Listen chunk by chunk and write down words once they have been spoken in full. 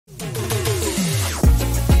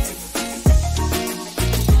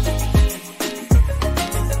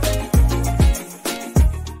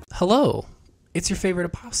Hello, it's your favorite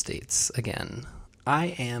apostates again.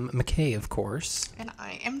 I am McKay, of course. And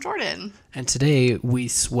I am Jordan. And today we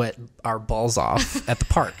sweat our balls off at the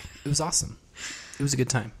park. It was awesome. It was a good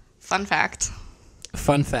time. Fun fact.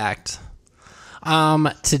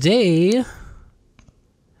 Today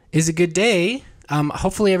is a good day.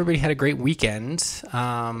 Hopefully everybody had a great weekend.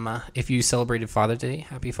 If you celebrated Father's Day,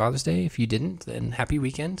 happy Father's Day. If you didn't, then happy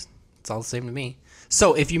weekend. It's all the same to me.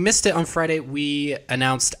 So if you missed it on Friday, we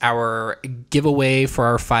announced our giveaway for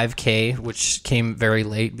our 5K, which came very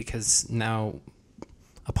late because now,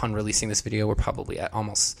 upon releasing this video, we're probably at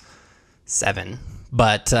almost 7.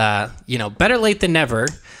 But, better late than never.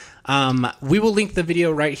 We will link the video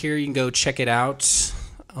right here. You can go check it out.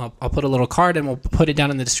 I'll put a little card and we'll put it down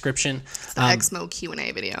in the description. It's the Exmo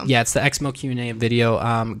Q&A video. Yeah, it's the Exmo Q&A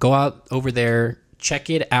video. Go out over there, check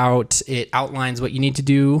it out. It outlines what you need to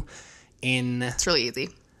do. It's really easy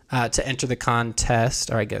to enter the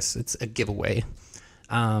contest, or I guess it's a giveaway.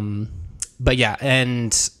 But yeah,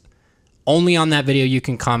 and only on that video you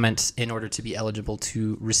can comment in order to be eligible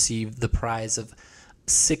to receive the prize of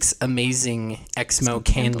 6 amazing Exmo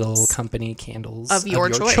Candle Company candles of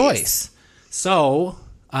your choice. So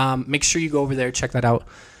make sure you go over there, check that out,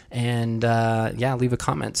 and leave a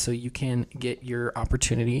comment so you can get your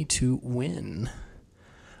opportunity to win.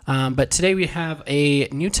 But today we have a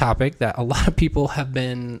new topic that a lot of people have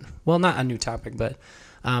been, well, not a new topic, but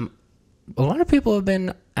a lot of people have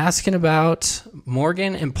been asking about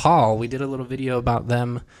Morgan and Paul. We did a little video about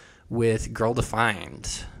them with Girl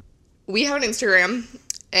Defined. We have an Instagram,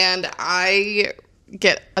 and I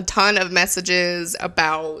get a ton of messages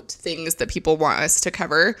about things that people want us to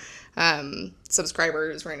cover.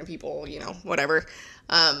 Subscribers, random people, whatever.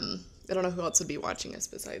 I don't know who else would be watching us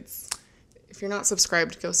besides... If you're not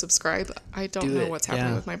subscribed, go subscribe. I don't know what's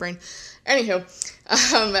happening with my brain. Anywho,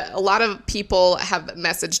 a lot of people have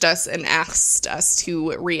messaged us and asked us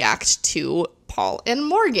to react to Paul and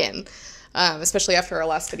Morgan, especially after our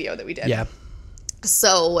last video that we did. Yeah.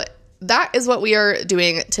 So that is what we are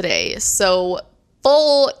doing today. So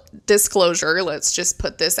full disclosure, let's just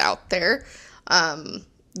put this out there.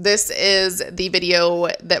 This is the video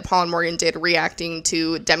that Paul and Morgan did reacting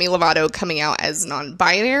to Demi Lovato coming out as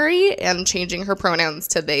non-binary and changing her pronouns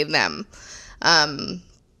to they, them.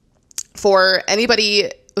 For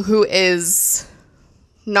anybody who is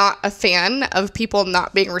not a fan of people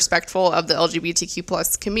not being respectful of the LGBTQ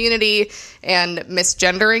plus community and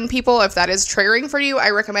misgendering people, if that is triggering for you,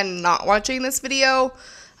 I recommend not watching this video.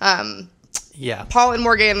 Paul and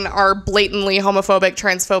Morgan are blatantly homophobic,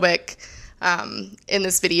 transphobic. In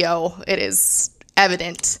this video, it is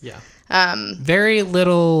evident. Yeah. Very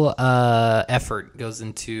little effort goes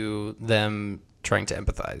into them trying to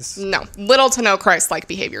empathize. No, little to no Christ-like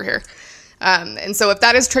behavior here. And so if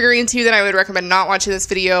that is triggering to you, then I would recommend not watching this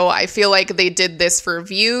video. I feel like they did this for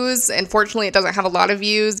views. Unfortunately, it doesn't have a lot of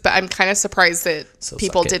views, but I'm kind of surprised that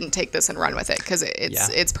people didn't take this and run with it because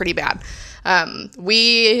it's pretty bad.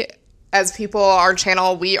 We... As people, our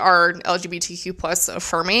channel, we are LGBTQ plus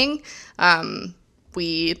affirming.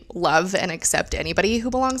 We love and accept anybody who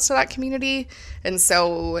belongs to that community. And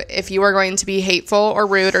so if you are going to be hateful or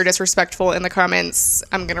rude or disrespectful in the comments,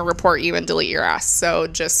 I'm going to report you and delete your ass. So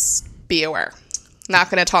just be aware.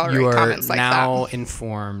 Not going to tolerate comments like that. You are now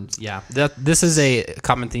informed. Yeah. This is a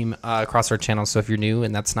common theme across our channel. So if you're new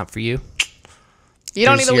and that's not for you, you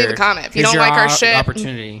don't need to leave a comment. If you don't like our shit,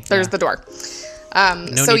 opportunity. There's the door. No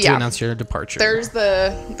need to announce your departure. There's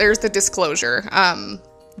the disclosure.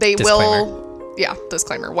 They disclaimer. will,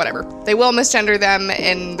 disclaimer, whatever. They will misgender them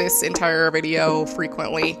in this entire video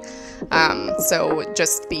frequently. So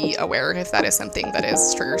just be aware if that is something that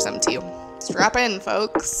is triggersome to you. Strap in,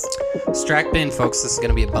 folks. Strap in, folks. This is going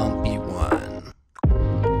to be a bumpy one.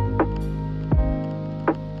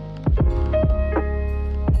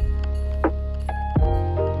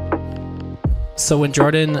 So when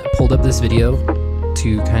Jordan pulled up this video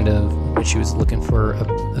to when she was looking for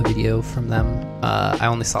a video from them, I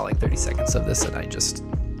only saw like 30 seconds of this and I just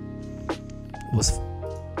was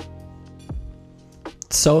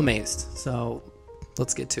so amazed. So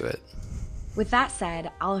let's get to it. With that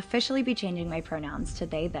said, I'll officially be changing my pronouns to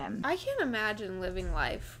they, them. I can't imagine living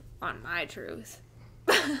life on my truth.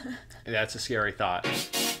 That's a scary thought.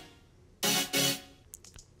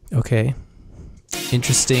 Okay.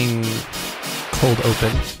 Interesting cold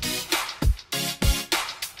open.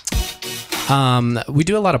 We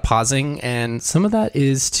do a lot of pausing, and some of that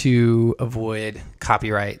is to avoid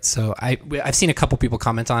copyright. So I've seen a couple people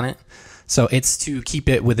comment on it. So it's to keep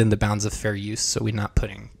it within the bounds of fair use, so we're not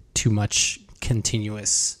putting too much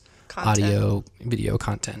continuous audio, video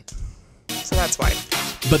content. So that's why.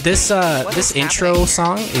 But this is intro happening here?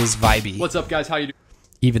 song is vibey. What's up, guys? How you doing?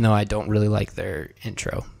 Even though I don't really like their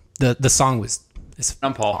intro. The song is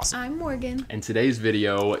I'm Paul. awesome. I'm Morgan. In today's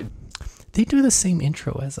video, They do the same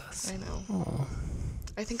intro as us. I know.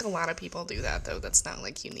 I think a lot of people do that though. That's not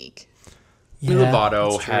like unique. Demi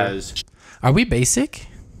Lovato that's true. has Are we basic?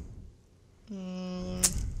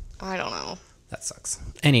 I don't know. That sucks.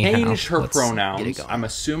 Anyhow, changed her let's get it pronouns. going. I'm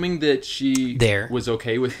assuming that she There. was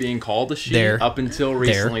okay with being called a she There. up until There.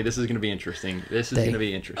 recently. This is going to be interesting. This is They. going to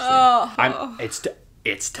be interesting. Oh.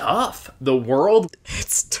 It's tough. The world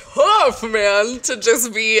It's tough, man, to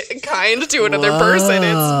just be kind to another person.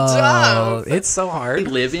 It's Oh, tough. it's so we hard.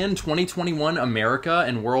 live in 2021 America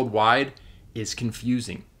and worldwide is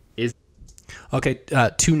confusing. Okay,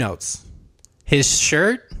 2 notes. His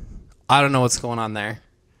shirt, I don't know what's going on there.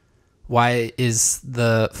 Why is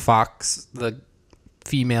the fox, the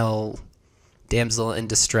female damsel in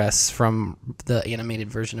distress from the animated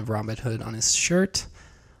version of Robin Hood on his shirt?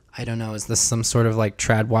 I don't know. Is this some sort of like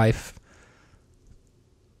trad wife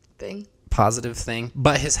Thing. positive thing?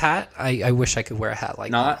 But his hat, I wish I could wear a hat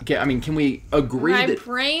like that. I mean, can we agree My that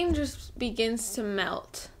brain just begins to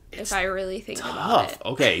melt if I really think about tough? it.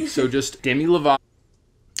 Okay, so just Demi Lovato.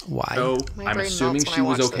 Why? My I'm brain assuming melts when she I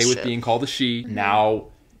was watch okay this with shit. being called a she. Now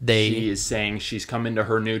They- she is saying she's come into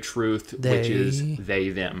her new truth, which is they,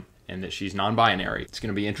 them, and that she's non-binary. It's going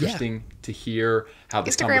to be interesting to hear how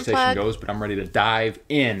this Instagram conversation plug. goes, but I'm ready to dive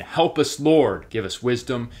in. Help us, Lord. Give us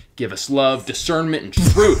wisdom, give us love, discernment, and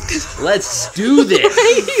truth. Let's do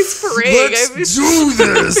this. He's praying. do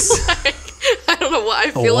this. I don't know why.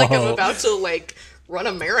 I feel like I'm Whoa. about to like run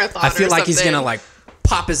a marathon. I feel or like he's something. gonna like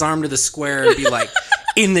pop his arm to the square and be like,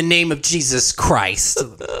 "In the name of Jesus Christ."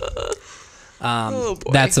 Oh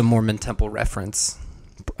boy. That's a Mormon temple reference,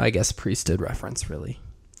 I guess priesthood reference, really.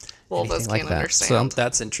 well, those Anything can't that. understand. So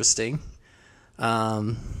that's interesting.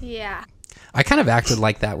 Yeah. I kind of acted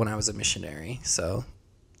like that when I was a missionary, so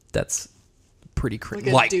that's pretty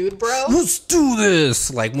crazy. Like a dude, bro. Let's do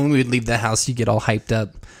this. Like when we would leave the house, you get all hyped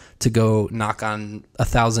up to go knock on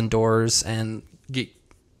 1,000 doors and get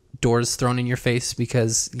doors thrown in your face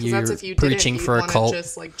because you're That's if you preaching didn't, for a you'd cult. wanna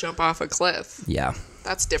just like jump off a cliff. Yeah.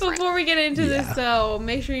 That's different. Before we get into Yeah. this, though,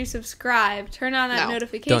 make sure you subscribe. Turn on that No. Don't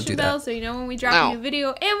notification do bell that. so you know when we drop No. a new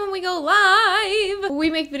video and when we go live. We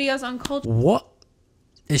make videos on culture What?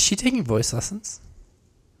 Is she taking voice lessons?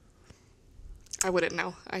 I wouldn't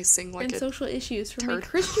know. I sing like and a social issues from a turd.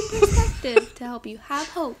 Christian perspective to help you have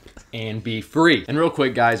hope. And be free. And real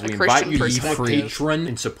quick, guys, we invite Christian you to become a perspective. patron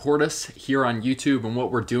and support us here on YouTube and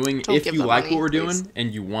what we're doing. Don't If give you them like money, what we're please. doing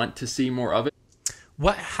and you want to see more of it,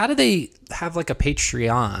 What? How do they have like a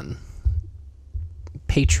Patreon?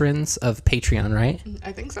 Patrons of Patreon, right?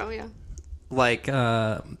 I think so, yeah. Like,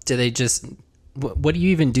 do they just? What do you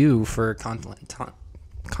even do for content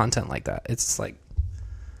like that? It's like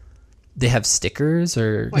they have stickers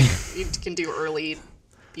or Like you can do early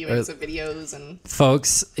viewings of videos and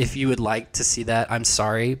folks. If you would like to see that, I'm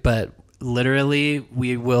sorry, but literally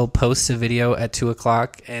we will post a video at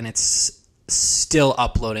 2:00 and it's still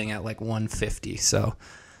uploading at like 1:50. So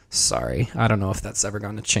sorry, I don't know if that's ever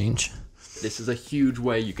going to change. this is a huge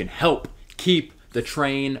way you can help keep the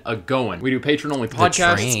train a-going. We do patron-only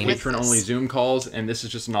podcasts, train. patron-only Zoom calls, and this is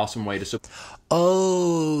just an awesome way to support.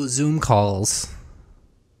 Oh, Zoom calls.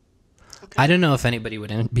 I don't know if anybody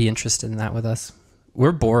would be interested in that with us.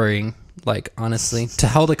 We're boring, like, honestly. To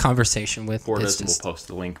hold a conversation with us, is and we'll just... post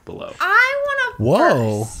the link below. I want to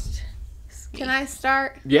Whoa. first. Can I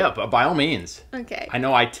start? Yeah, but by all means. Okay. I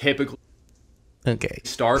know I typically Okay.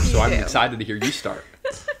 start, so I'm too. excited to hear you start.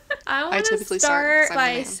 I want to typically start start 'cause I'm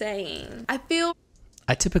the by man. saying I feel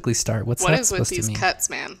I typically start. What's what that is with supposed to these mean? cuts,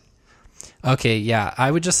 man? Okay, yeah. I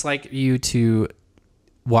would just like you to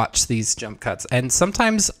watch these jump cuts. And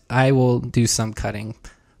sometimes I will do some cutting,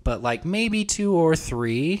 but like maybe 2 or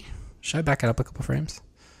 3. Should I back it up a couple frames?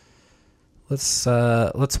 Let's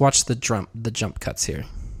watch the jump cuts here.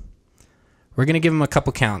 We're going to give them a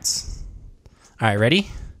couple counts. All right,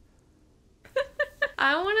 ready?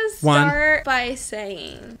 I want to One. start by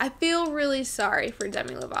saying I feel really sorry for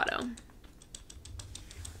Demi Lovato.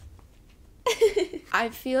 I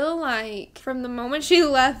feel like from the moment she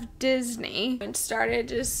left Disney and started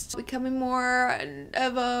just becoming more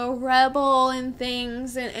of a rebel and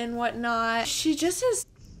things and whatnot, she just is.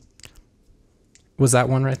 Was that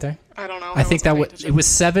one right there? I don't know. I think that was it was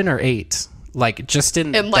 7 or 8. Like just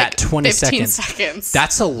in in like that 20 15 seconds.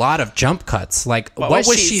 That's a lot of jump cuts. Like what was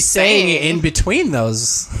was she she saying saying? in between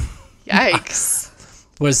those? Yikes.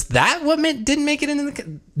 Was that what didn't make it into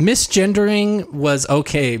the misgendering was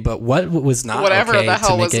okay, but what was not Whatever okay the hell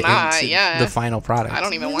to make was it not, into yeah. the final product? I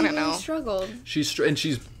don't even want to Really know. struggled. She's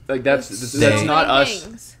like that's They. not us.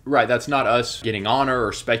 Things. Right, that's not us getting on her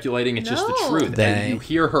or speculating. It's just the No. truth. They. And you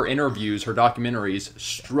hear her interviews, her documentaries.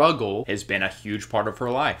 Struggle has been a huge part of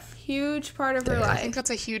her life. Huge part of her I life. think that's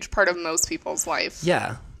a huge part of most people's life.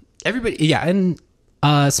 Yeah, everybody. Yeah, and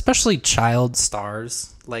especially child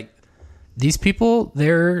stars. Like these people,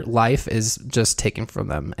 their life is just taken from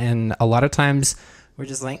them, and a lot of times we're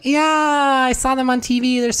just like, yeah, I saw them on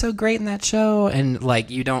TV. They're so great in that show, and like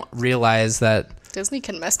you don't realize that. Disney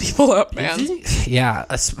can mess people up, man. Yeah,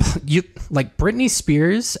 you like Britney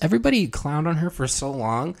Spears. Everybody clowned on her for so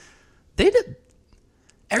long. They did.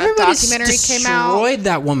 Everybody documentary came out. destroyed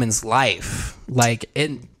that woman's life. Like,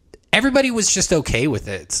 and everybody was just okay with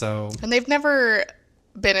it. So And they've never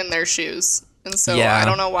been in their shoes. And so Yeah. I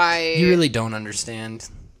don't know why. you really don't understand.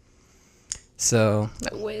 So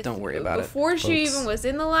With, don't worry about it. Before she folks. even was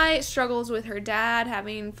in the light, struggles with her dad,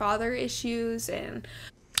 having father issues, and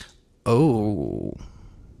Oh.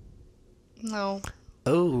 No.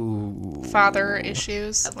 Oh. Father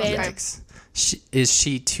issues. Okay. Yikes. Is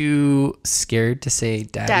she too scared to say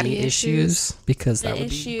daddy issues? Because that would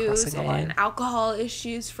be issues crossing the line. and alcohol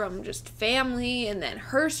issues from just family, and then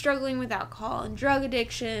her struggling with alcohol and drug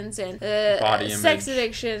addictions and Body sex image.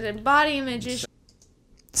 addictions and body image issues.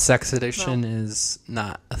 Sex addiction is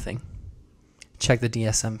not a thing. Check the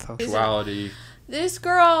DSM, folks. Sexuality. This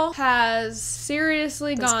girl has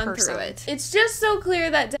seriously This gone person. through it. It's just so clear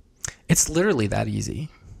that It's literally that easy.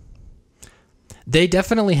 They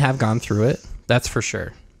definitely have gone through it. That's for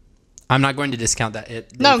sure. I'm not going to discount that.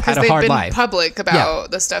 They've No, because had a they've hard been life. public about Yeah.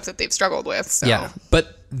 the stuff that they've struggled with. So. Yeah,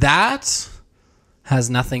 but that has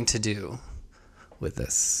nothing to do with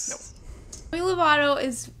this. Demi Lovato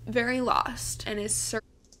is very lost and is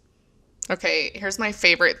Okay, here's my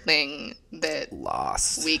favorite thing that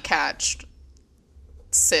Lost. we catched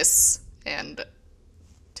cis and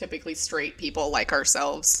typically straight people like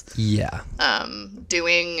ourselves Yeah.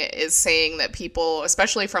 doing is saying that people,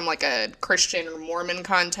 especially from like a Christian or Mormon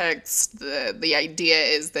context, the idea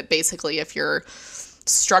is that basically if you're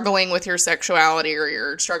struggling with your sexuality or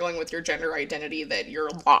you're struggling with your gender identity, that you're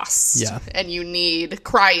lost. Yeah. And you need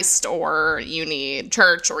Christ, or you need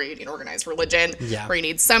church, or you need organized religion, Yeah. or you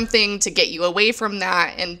need something to get you away from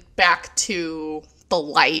that and back to the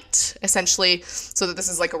light, essentially, so that this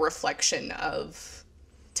is like a reflection of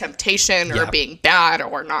temptation or Yeah. being bad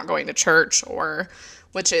or not going to church, or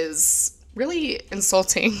which is really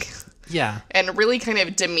insulting Yeah. and really kind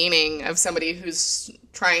of demeaning of somebody who's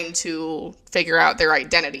trying to figure out their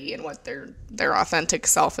identity and what their authentic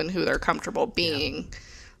self and who they're comfortable being.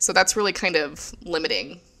 So that's really kind of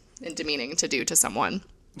limiting and demeaning to do to someone.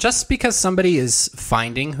 Just because somebody is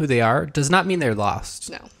finding who they are does not mean they're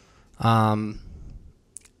lost. No.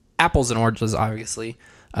 Apples and oranges, obviously.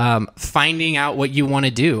 Finding out what you want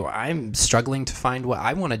to do. I'm struggling to find what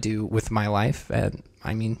I want to do with my life. And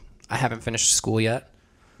I mean, I haven't finished school yet.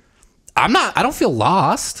 I don't feel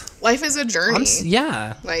lost. Life is a journey.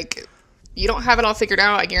 Yeah. Like, you don't have it all figured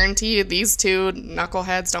out. I guarantee you these two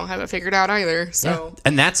knuckleheads don't have it figured out either. So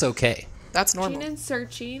And that's okay. that's normal. searching and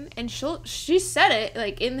searching, and she said it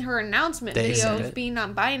like in her announcement They video said of it. being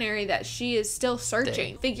non-binary, that she is still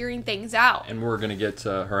searching, figuring things out. And we're going to get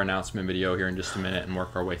to her announcement video here in just a minute and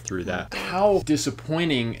work our way through that. How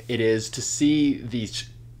disappointing it is to see these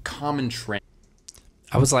common trends.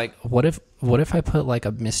 I was like, what if I put like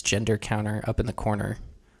a misgender counter up in the corner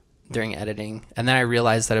during editing? And then I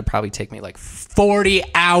realized that it'd probably take me like 40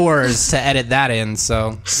 hours to edit that in. So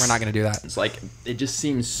we're not going to do that. It's like, it just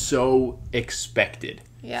seems so expected.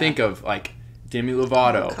 Yeah. Think of like Demi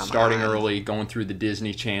Lovato come starting on. early, going through the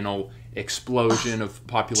Disney Channel, explosion of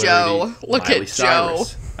popularity. Joe. Look Miley at Joe.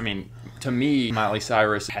 Cyrus. I mean, to me, Miley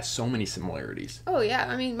Cyrus has so many similarities. Oh yeah,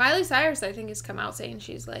 I mean Miley Cyrus, I think, has come out saying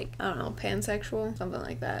she's like, I don't know, pansexual, something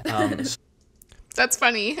like that. That's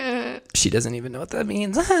funny. She doesn't even know what that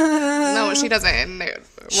means. No, she doesn't. And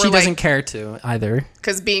She doesn't care to either.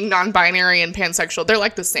 because being non-binary and pansexual, they're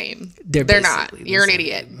like the same. They're They're not. basically the You're an same.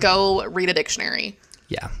 idiot. Go read a dictionary.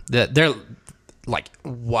 Yeah. They're like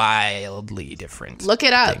wildly different. Look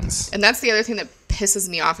it up. things. And that's the other thing that pisses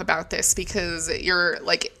me off about this, because you're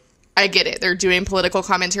like, I get it. They're doing political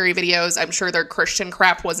commentary videos. I'm sure their Christian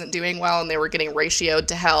crap wasn't doing well and they were getting ratioed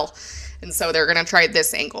to hell. And so they're going to try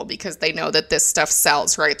this angle because they know that this stuff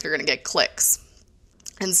sells, right? They're going to get clicks.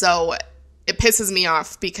 And so it pisses me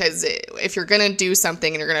off because if you're going to do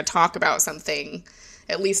something and you're going to talk about something,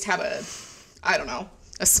 at least have a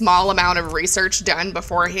a small amount of research done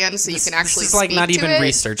beforehand so you can actually This is like speak not to even it.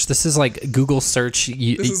 research. This is like Google search.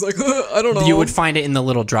 This is like, I don't know. You would find it in the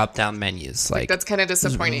little drop down menus. Like That's kind of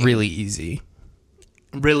disappointing. really easy.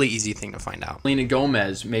 Really easy thing to find out. Selena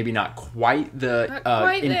Gomez, maybe not quite the Not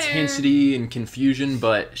quite there. intensity and confusion,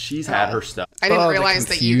 but she's had her stuff. I didn't the realize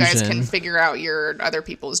that you guys can confusion. figure out your other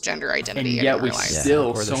people's gender identity. And I yet didn't we realize. still,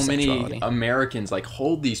 or their so many sexuality. Americans like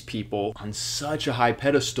hold these people on such a high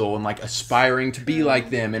pedestal and like aspiring to be like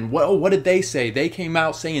them. And what did they say? They came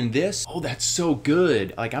out saying this. Oh, that's so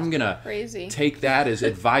good. Like I'm gonna Crazy. take that as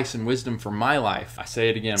advice and wisdom for my life. I say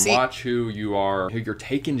it again. See- Watch who you're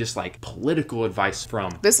taking just like political advice from.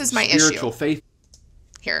 This is my spiritual issue. faith.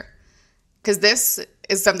 Here, because this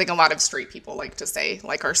is something a lot of straight people like to say,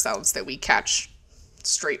 like ourselves, that we catch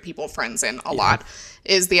straight people friends in a lot,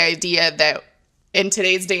 is the idea that in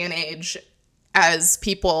today's day and age, as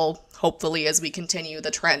people, hopefully as we continue the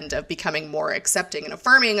trend of becoming more accepting and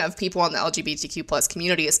affirming of people in the LGBTQ plus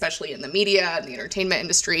community, especially in the media and the entertainment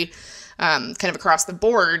industry, kind of across the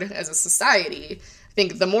board as a society, I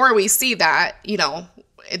think the more we see that, you know,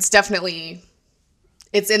 it's definitely,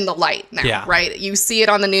 it's in the light now, Yeah. right? You see it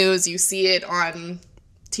on the news, you see it on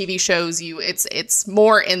TV shows, it's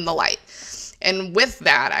more in the light. And with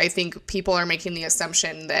that, I think people are making the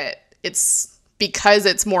assumption that it's because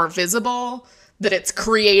it's more visible that it's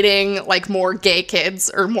creating like more gay kids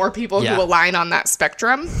or more people Yeah. who align on that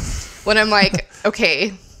spectrum. When I'm like,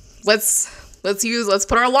 okay, let's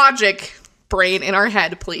put our logic brain in our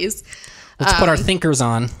head, please. Let's put our thinkers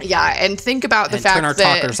on Yeah, and think about the and fact turn our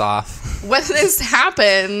that talkers off. when this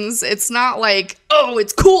happens, it's not like, oh,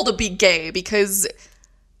 it's cool to be gay because,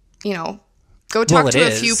 you know, go talk Well, to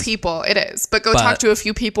it a few is. people. It is. But go talk to a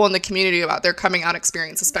few people in the community about their coming out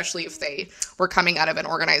experience, especially if they were coming out of an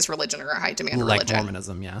organized religion or a high demand Like religion.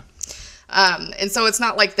 Mormonism, yeah. And so it's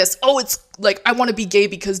not like this, oh, it's like, I want to be gay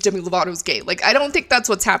because Demi Lovato's gay. Like, I don't think that's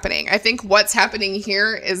what's happening. I think what's happening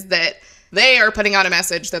here is that they are putting out a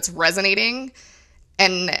message that's resonating,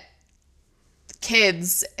 and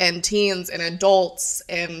kids and teens and adults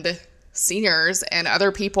and seniors and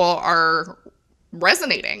other people are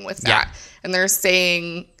resonating with that. Yeah. And they're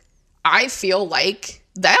saying, I feel like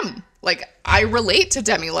them. Like, I relate to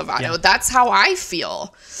Demi Lovato. Yeah. That's how I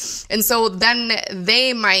feel. And so then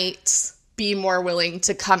they might be more willing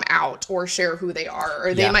to come out or share who they are,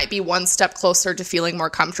 or they Yeah. might be one step closer to feeling more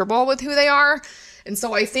comfortable with who they are. And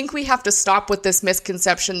so I think we have to stop with this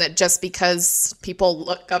misconception that just because people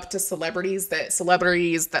look up to celebrities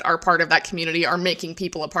that are part of that community are making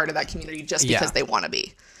people a part of that community just Yeah. because they want to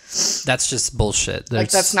be. That's just bullshit.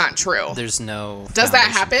 Like, that's not true. There's no. Does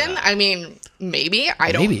that foundation for happen? that. I mean, maybe.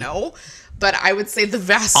 I don't Maybe. know. But I would say the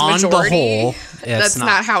vast On majority, the whole, that's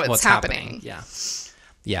not how it's what's happening. Yeah.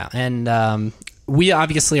 Yeah. And we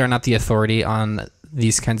obviously are not the authority on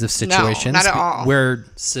these kinds of situations. not at all. We're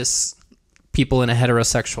cis people in a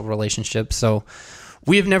heterosexual relationship. So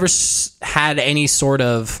we have never had any sort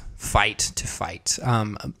of fight to fight.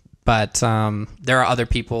 But there are other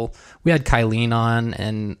people. We had Kylene on,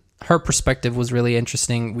 and her perspective was really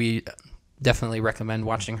interesting. We definitely recommend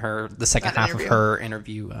watching the second half interview. of her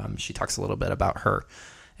interview. She talks a little bit about her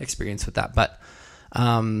experience with that. But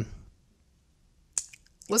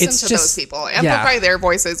Listen It's to just- those people. Amplify yeah. their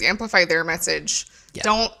voices. Amplify their message. Yeah.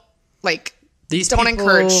 Don't, like, these don't people-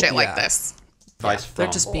 encourage shit yeah. like this. Advice They're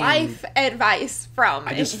from. just being Life advice from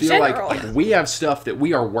I just in feel general. like we have stuff that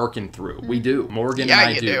we are working through. We do. Morgan Yeah, and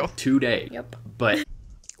I you do do. today. Yep. But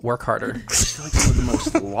work harder. I feel like some of the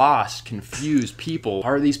most lost, confused people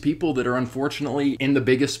are these people that are unfortunately in the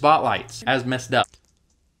biggest spotlights, as messed up.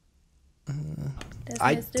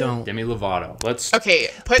 I don't. Demi Lovato. Let's Okay,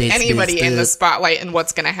 put This anybody is in the- the spotlight and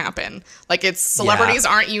what's going to happen. Like, it's celebrities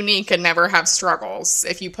aren't unique and never have struggles.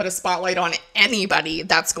 If you put a spotlight on anybody,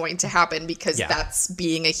 that's going to happen because Yeah. that's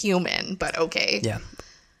being a human. But okay. Yeah.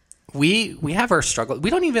 We have our struggle. We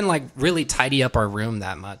don't even like really tidy up our room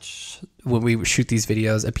that much when we shoot these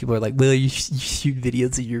videos, and people are like, "Well, you shoot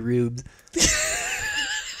videos in your room."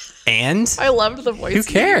 And I loved the voice. who you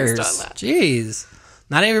cares? used on that. Jeez.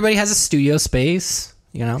 Not everybody has a studio space,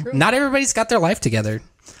 you know? Not everybody's got their life together.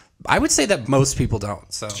 I would say that most people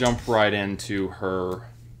don't. So jump right into her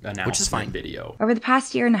announcement fine. video. Over the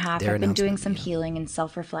past year and a half, Their I've been doing announcement, some healing and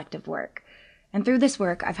self-reflective work. And through this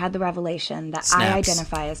work, I've had the revelation that I Snaps.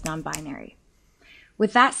 identify as non-binary.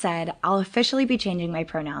 With that said, I'll officially be changing my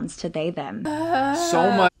pronouns to they, them.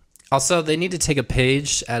 So much. also, they need to take a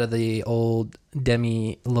page out of the old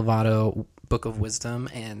Demi Lovato Book of Wisdom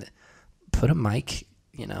and put a mic,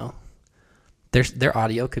 you know. Their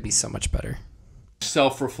audio could be so much better.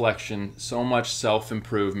 Self-reflection, so much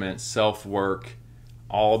self-improvement, self-work.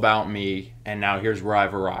 all about me, and now here's where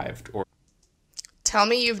I've arrived. Or Tell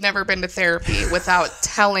me you've never been to therapy without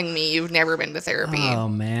telling me you've never been to therapy. Oh,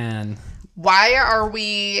 man. Why are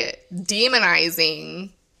we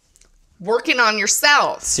demonizing working on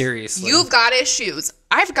yourself? Seriously. You've got issues.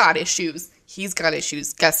 I've got issues. He's got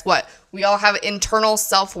issues. Guess what? We all have internal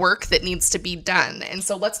self-work that needs to be done. And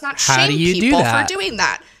so let's not How do shame you do people for that? doing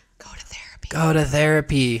that. Go to therapy. Go to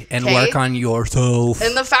therapy and Okay. work on yourself.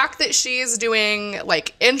 And the fact that she's doing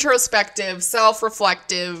like introspective,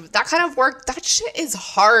 self-reflective, that kind of work, that shit is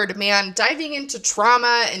hard, man. Diving into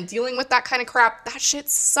trauma and dealing with that kind of crap, that shit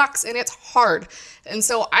sucks and it's hard. And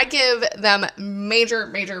so I give them major,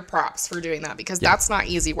 major props for doing that because that's not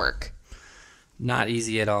easy work. Not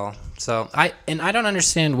easy at all. So I don't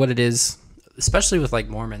understand what it is, especially with like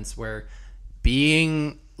Mormons, where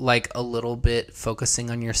being like a little bit focusing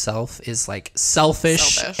on yourself is like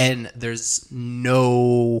selfish. And there's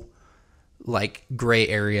no like gray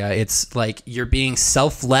area. It's like you're being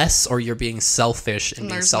selfless or you're being selfish, and being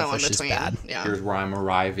There's no in selfish is between. bad. Yeah. here's where I'm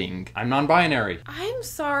arriving. I'm non-binary. I'm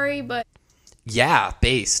sorry, but Yeah,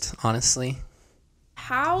 based, honestly.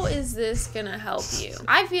 how is this gonna help you?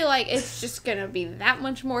 I feel like it's just gonna be that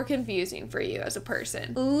much more confusing for you as a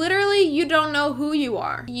person. Literally, you don't know who you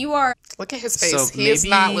are. You are. Look at his face. So He is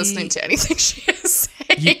not maybe- listening to anything she is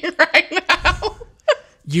saying right now.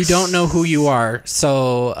 You don't know who you are,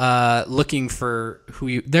 so looking for who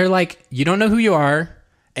you... They're like, you don't know who you are,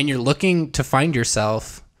 and you're looking to find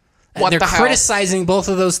yourself. And What they're the hell? criticizing both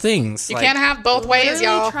of those things. You can't have both ways, Literally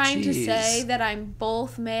y'all. trying to Jeez. say that I'm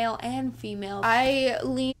both male and female. I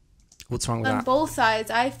lean What's wrong with on that? both sides.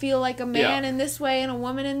 I feel like a man Yeah. in this way and a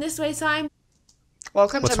woman in this way, so I'm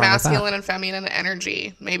Welcome What's to wrong with that? masculine and feminine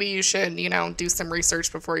energy. Maybe you should, do some research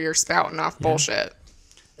before you're spouting off bullshit.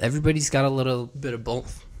 Everybody's got a little bit of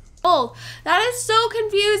both. both. That is so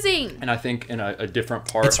confusing. And I think in a different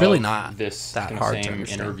part It's really of not this that kind of hard to same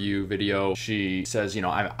understand. interview video, she says,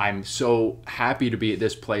 I'm so happy to be at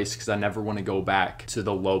this place because I never want to go back to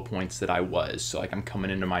the low points that I was. So like I'm coming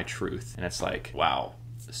into my truth. And it's like, wow.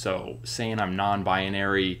 So saying I'm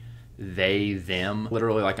non-binary, they, them,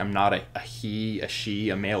 literally like I'm not a he, a she,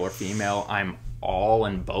 a male or female. I'm all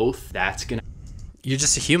and both. That's gonna You're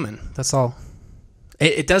just a human. That's all.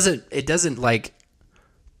 It doesn't like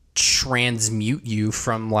transmute you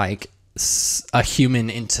from like a human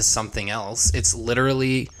into something else. It's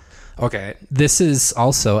literally okay. This is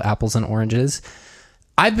also apples and oranges.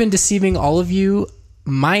 I've been deceiving all of you.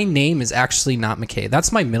 My name is actually not McKay.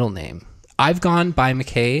 That's my middle name. I've gone by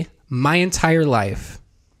McKay my entire life.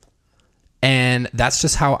 And that's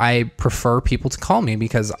just how I prefer people to call me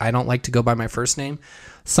because I don't like to go by my first name.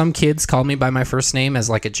 Some kids call me by my first name as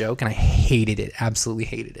like a joke, and I hated it. Absolutely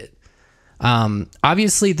hated it.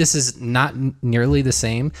 Obviously, this is not nearly the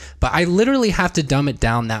same, but I literally have to dumb it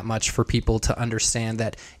down that much for people to understand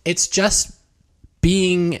that it's just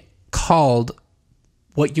being called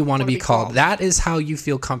what you want to be called. That is how you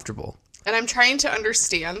feel comfortable. And I'm trying to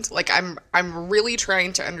understand, like I'm really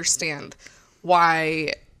trying to understand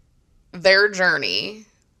why their journey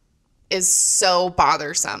is so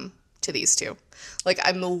bothersome to these two. Like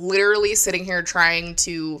I'm literally sitting here trying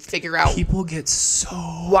to figure out People get so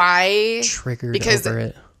why triggered because over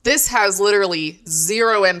it. this has literally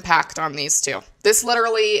zero impact on these two. This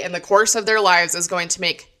literally in the course of their lives is going to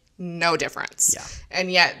make no difference. Yeah.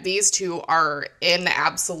 And yet these two are in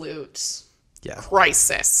absolute Yeah.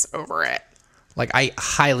 crisis over it. Like, I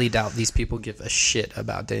highly doubt these people give a shit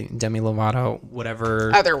about Demi Lovato, whatever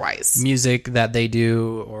Otherwise. music that they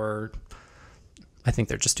do, or I think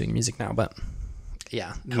they're just doing music now, but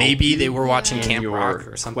yeah. Maybe they were watching in Camp your Rock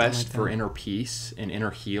or something quest like that. for inner peace and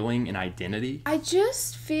inner healing and identity. I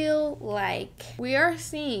just feel like we are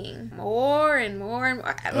seeing more and more and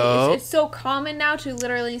more. I mean, Oh. it's so common now to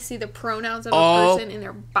literally see the pronouns of a Oh. person in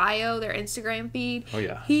their bio, their Instagram feed. Oh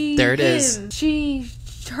yeah. He, There it him, is. she,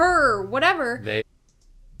 her, whatever. They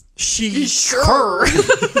She sure.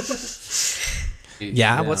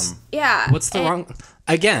 Yeah, them. Yeah. What's the wrong?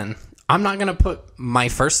 Again, I'm not going to put my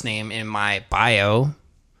first name in my bio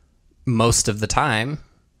most of the time.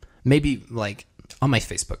 Maybe, like, on my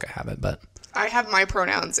Facebook I have it, but I have my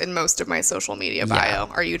pronouns in most of my social media bio.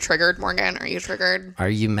 Yeah. Are you triggered, Morgan? Are you triggered? are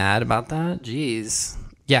you mad about that? Jeez.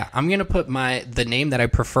 Yeah, I'm going to put the name that I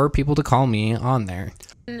prefer people to call me on there.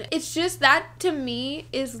 It's just that to me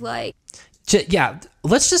is like, Yeah,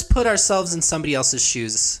 let's just put ourselves in somebody else's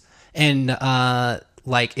shoes. And,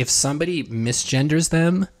 like, if somebody misgenders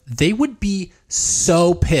them, they would be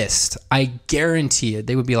so pissed. I guarantee it.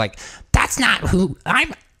 They would be like, that's not who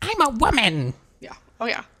I'm a woman. Yeah. Oh,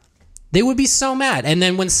 yeah. They would be so mad. And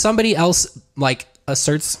then when somebody else, like,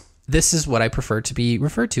 asserts this is what I prefer to be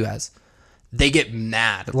referred to as. They get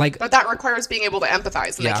mad. Like, But that requires being able to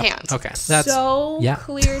empathize, and they can't. Okay. That's so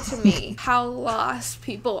clear to me how lost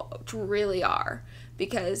people really are,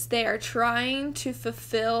 because they are trying to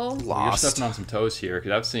fulfill. You're stepping on some toes here,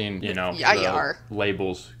 because I've seen, you know, Yeah, you are.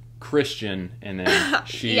 labels Christian and then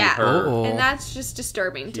she, Yeah. her, And that's just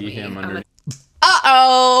disturbing to he, me. him under.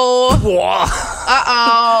 Uh-oh.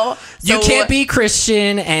 You So- can't be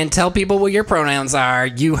Christian and tell people what your pronouns are.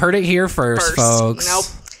 You heard it here first, folks. Nope.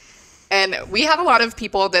 And we have a lot of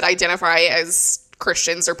people that identify as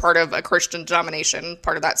Christians or part of a Christian denomination,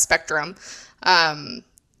 part of that spectrum.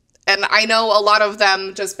 And I know a lot of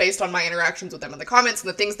them, just based on my interactions with them in the comments and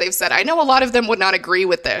the things they've said, I know a lot of them would not agree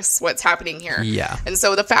with this, what's happening here. Yeah. And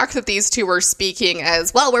so the fact that these two are speaking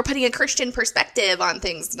as, well, we're putting a Christian perspective on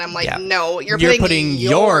things. And I'm like, no, you're putting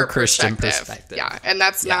your Christian perspective. Yeah. And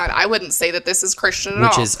that's not, I wouldn't say that this is Christian at all.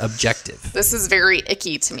 Which is objective. This is very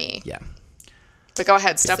icky to me. Yeah. But go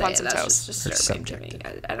ahead, step on some That's toes. just disturbing to me.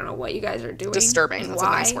 I don't know what you guys are doing. Disturbing, and that's a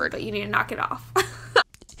why, nice word. But you need to knock it off.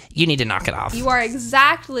 You need to knock it off. You are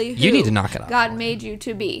exactly who You need to knock it off. God made you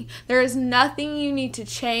to be. There is nothing you need to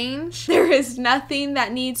change. There is nothing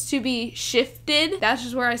that needs to be shifted. That's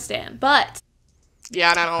just where I stand. But Yeah,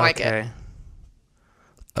 and I don't like it.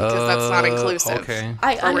 Because that's not inclusive. Okay.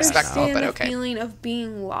 I Or respectful, understand but the okay. feeling of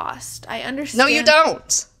being lost. I understand. No, you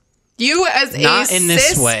don't. You, as Not a in this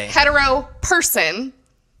cis way. hetero person,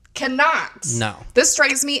 cannot. No. This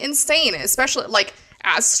drives me insane, especially like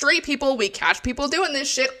as straight people, we catch people doing this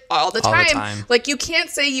shit all the All the time. time. Like, you can't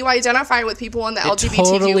say you identify with people in the It LGBTQ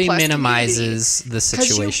totally plus minimizes the 'Cause you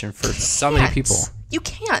situation for so many can't. people. You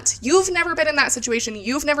can't. You've never been in that situation.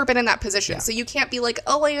 You've never been in that position. So you can't be like,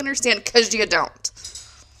 oh, I understand, because you don't.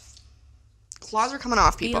 Claws are coming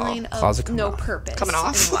off, people. feeling Claws are of coming no off. purpose Coming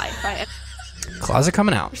off. in life. I Claws are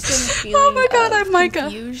coming out. understand the feeling Oh my God, of I'm Micah.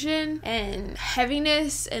 confusion and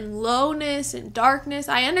heaviness and lowness and darkness.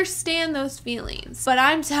 I understand those feelings. But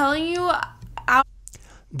I'm telling you,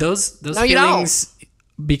 Those No, you feelings,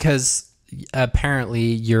 because apparently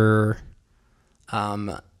you're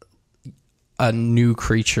a new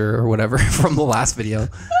creature or whatever from the last video.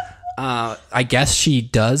 I guess she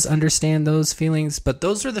does understand those feelings, but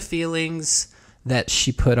those are the feelings that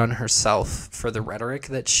she put on herself for the rhetoric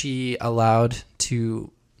that she allowed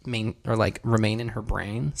to remain in her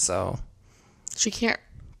brain. So She can't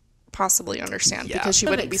possibly understand Yeah. because she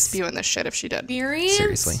wouldn't be spewing this shit if she did. experience,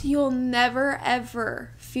 Seriously. you'll never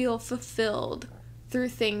ever feel fulfilled through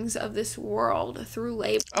things of this world, through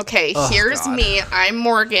labor. Okay, Oh, here's God. me. I'm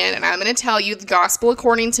Morgan, and I'm going to tell you the gospel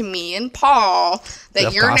according to me and Paul that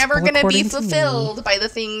The you're never gospel going to be according to me. fulfilled by the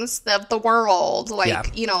things of the world. Like, Yeah.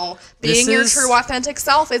 you know, This being your is- true authentic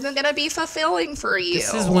self isn't going to be fulfilling for you.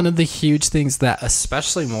 this is one of the huge things that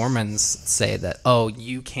especially Mormons say, that, oh,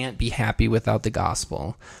 you can't be happy without the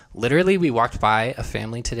gospel. Literally, we walked by a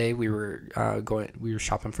family today. We were we were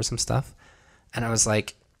shopping for some stuff, and I was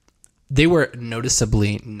like, they were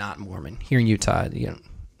noticeably not Mormon here in Utah. You know,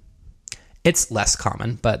 it's less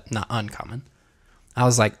common, but not uncommon. I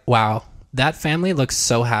was like, wow, that family looks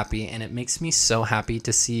so happy, and it makes me so happy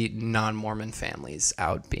to see non-Mormon families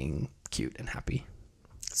out being cute and happy.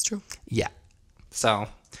 It's true. Yeah. So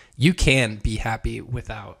you can be happy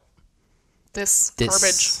without This this.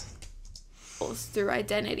 garbage. Through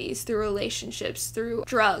identities, through relationships, through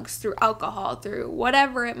drugs, through alcohol, through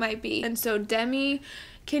whatever it might be. And so Demi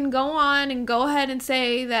can go on and go ahead and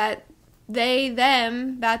say that they,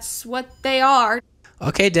 them, that's what they are.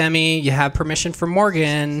 Okay, Demi, you have permission from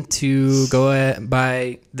Morgan to go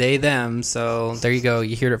by they, them. So there you go.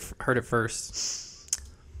 You heard it first.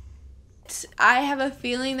 I have a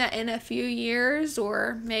feeling that in a few years,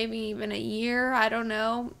 or maybe even a year, I don't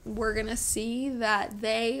know, we're going to see that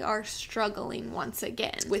they are struggling once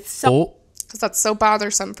again with Oh, Because that's so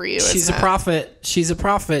bothersome for you. she's isn't a it? prophet. She's a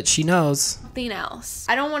prophet. She knows. something else.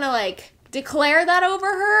 I don't want to declare that over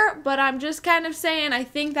her, but I'm just kind of saying I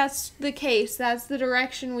think that's the case. That's the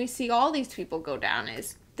direction we see all these people go down,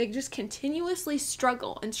 is they just continuously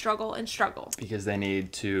struggle and struggle and struggle. Because they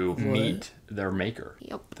need to meet their maker.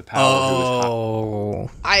 Yep. The power who is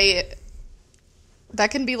high. Oh,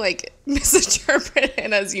 That can be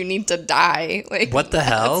misinterpreted as you need to die. Like, What the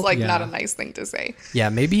hell? That's Yeah. not a nice thing to say. yeah.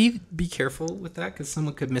 Maybe be careful with that, because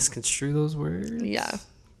someone could misconstrue those words. Yeah.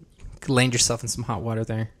 Could land yourself in some hot water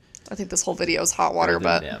there. I think this whole video is hot water,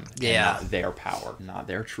 but Them, and Yeah. not their power, not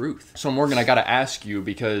their truth. So Morgan, I got to ask you,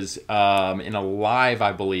 because in a live,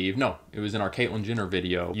 I believe, no, it was in our Caitlyn Jenner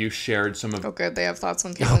video, you shared some of oh good, they have thoughts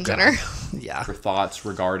on Caitlyn Jenner. Yeah. your thoughts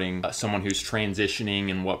regarding someone who's transitioning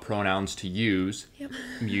and what pronouns to use. Yep.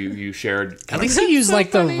 You shared. At least you use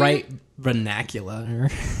the right vernacular.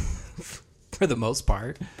 for the most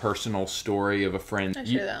part. Personal story of a friend. I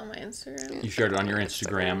share that on my Instagram. You shared it on your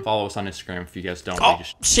Instagram. Follow us on Instagram if you guys don't. Oh, We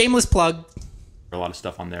just shameless plug. a lot of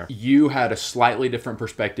stuff on there. You had a slightly different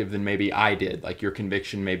perspective than maybe I did. Like your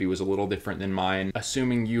conviction maybe was a little different than mine.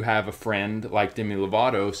 Assuming you have a friend like Demi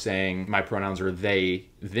Lovato saying my pronouns are they,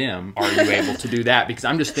 them, are you able to do that? Because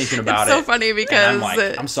I'm just thinking about It's so funny because I'm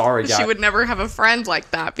like, I'm sorry, guys. she would never have a friend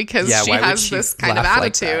like that because Yeah, she why would has she this kind of laugh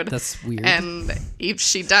like that? attitude. That's weird. And if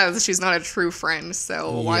she does, she's not a true friend.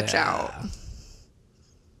 So watch Yeah. out.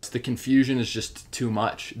 The confusion is just too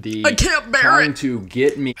much. I can't bear trying it. to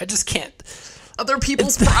get me. I just can't. Other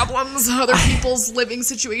people's problems, other people's living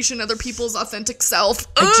situation, other people's authentic self.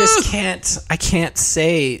 I just can't. I can't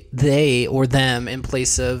say they or them in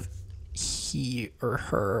place of he or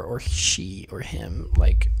her or she or him.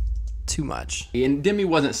 Like, too much. And Demi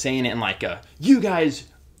wasn't saying it in like a, you guys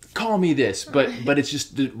call me this, but it's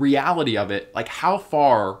just the reality of it. Like, how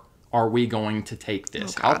far are we going to take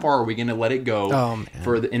this? How far are we going to let it go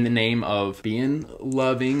in the name of being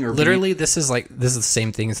loving or Literally, this is the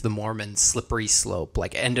same thing as the Mormon slippery slope,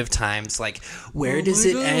 like end of times. Like, where does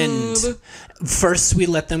it end? First, we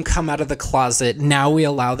let them come out of the closet. Now we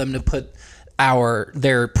allow them to put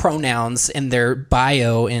their pronouns in their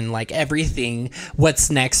bio and like everything. What's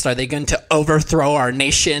next? Are they going to overthrow our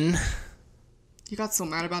nation? You got so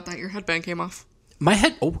mad about that, your headband came off. My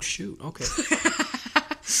head. Oh shoot. Okay.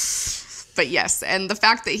 But yes, and the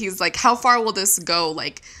fact that he's like, how far will this go?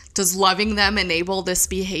 Like, does loving them enable this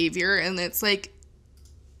behavior? And it's like,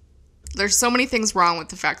 there's so many things wrong with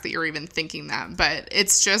the fact that you're even thinking that. But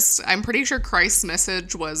it's just, I'm pretty sure Christ's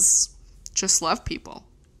message was just love people.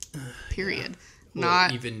 Period. Well,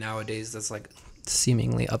 Not even nowadays, that's like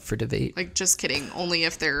seemingly up for debate. like, just kidding. Only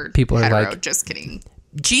if they're People are hetero. like- Just kidding.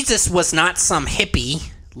 Jesus was not some hippie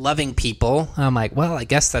loving people. I'm like, well, I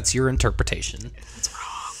guess that's your interpretation. That's wrong.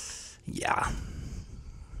 Yeah.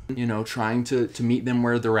 you know, trying to meet them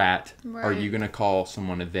where they're at. Right. Are you going to call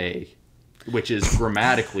someone a they? Which is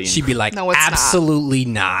grammatically She'd be like, No, it's not. absolutely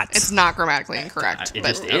not. It's not grammatically incorrect. It but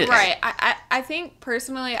just is. Right. I think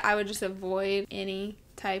personally I would just avoid any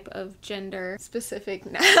type of gender specific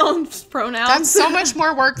nouns, pronouns. that's so much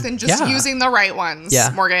more work than just Yeah. using the right ones, Yeah.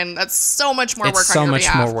 Morgan. That's so much more It's work so on your much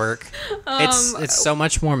behalf. more work. It's so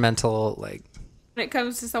much more mental. Like, when it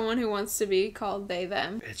comes to someone who wants to be called they,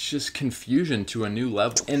 them. It's just confusion to a new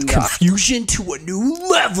level. And confusion to a new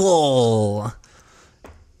level.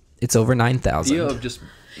 It's over 9,000. idea of just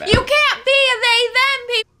You can't be a they,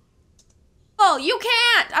 them people. You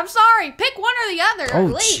can't. I'm sorry. Pick one or the other. Oh,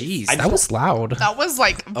 please. jeez, that was loud. That was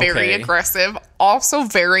like very Okay. aggressive, also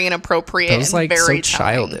very inappropriate, That was and like very so telling.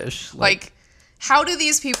 childish. Like, how do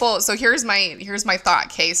these people? So here's my thought.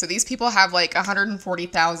 Okay, so these people have like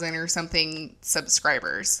 140,000 or something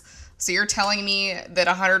subscribers. So you're telling me that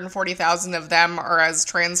 140,000 of them are as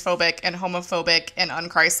transphobic and homophobic and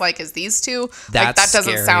unchristlike as these two? Like, that That's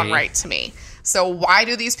doesn't sound scary. right to me. So why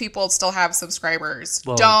do these people still have subscribers?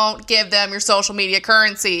 Well- Don't give them your social media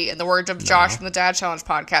currency. In the words of Josh from the Dad Challenge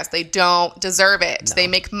podcast, they don't deserve it. They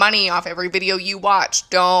make money off every video you watch.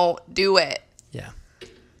 Don't do it. Yeah.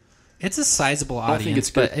 It's a sizable don't think audience, it's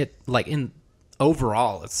but good. it like in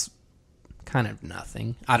overall it's kind of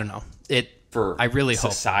nothing. I don't know. for I really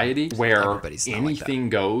hope society where everybody's not like that. anything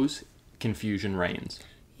goes, confusion reigns.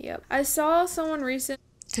 Yep. I saw someone recently.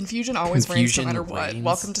 Confusion always Confusion reigns no matter what. reigns.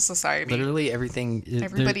 Welcome to society. literally everything.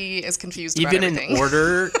 Everybody is confused even about everything. in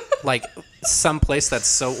order, like some place that's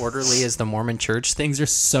so orderly as the Mormon Church, things are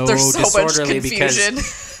so There's so much disorderly confusion.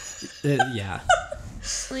 because yeah.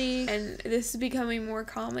 And this is becoming more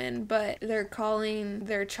common, but they're calling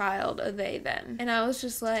their child a they, them. And I was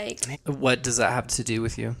just like, What does that have to do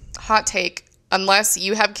with you? Hot take. Unless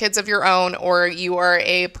you have kids of your own or you are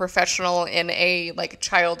a professional in a like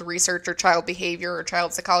child research or child behavior or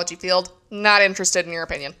child psychology field, not interested in your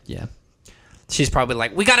opinion. Yeah. She's probably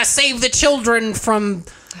like, we gotta save the children from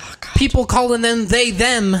people calling them they,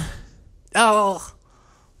 them. Oh.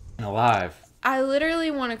 And alive. I literally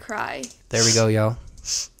want to cry. There we go, y'all.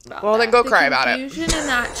 About Well, then that. go The cry about it. Confusion in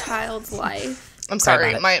that child's life. I'm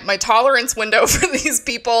sorry. about My tolerance window for these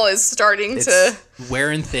people is starting It's to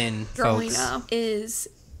wearing thin, Growing folks. up is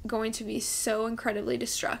going to be so incredibly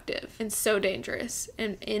destructive and so dangerous.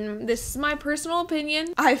 And this is my personal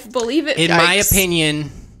opinion. I believe it. In my Yikes.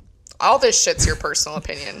 opinion, all this shit's your personal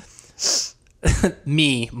opinion.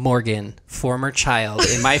 me, Morgan, former child,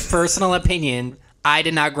 in my personal opinion, I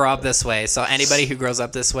did not grow up this way. So anybody who grows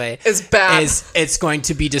up this way Is bad. it's going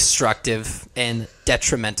to be destructive and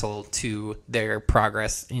detrimental to their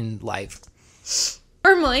progress in life.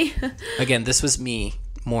 Firmly. Again, this was me,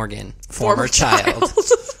 Morgan, former child.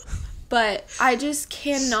 But I just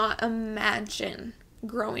cannot imagine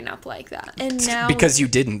growing up like that. And now Because you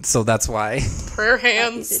didn't, so that's why. Prayer these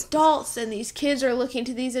hands. adults and these kids are looking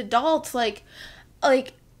to these adults like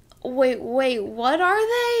wait, what are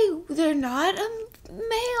they? They're not a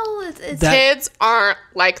male. It's Kids aren't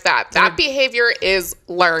like that. That behavior is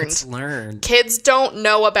learned. It's learned. Kids don't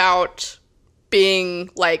know about being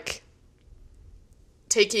like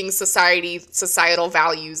taking societal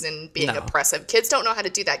values and being oppressive. Kids don't know how to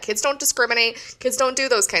do that. Kids don't discriminate. Kids don't do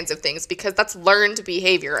those kinds of things because that's learned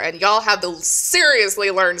behavior. And y'all have to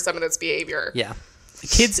seriously learn some of this behavior. Yeah.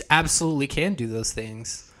 Kids absolutely can do those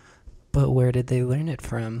things. But where did they learn it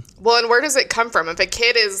from? Well, and where does it come from? If a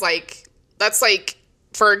kid is like, that's like,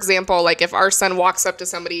 for example, like if our son walks up to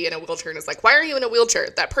somebody in a wheelchair and is like, why are you in a wheelchair?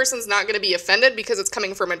 That person's not going to be offended because it's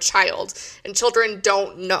coming from a child. And children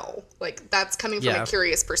don't know. Like, that's coming from a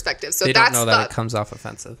curious perspective. So They that's don't know that it comes off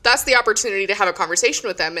offensive. That's the opportunity to have a conversation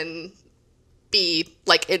with them and be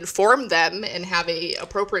like, inform them and have a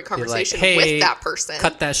appropriate conversation with that person.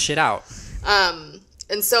 Cut that shit out.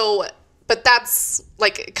 And so, but that's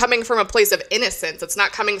like coming from a place of innocence. It's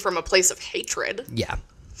not coming from a place of hatred. Yeah.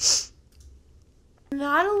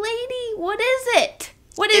 not a lady. What is it?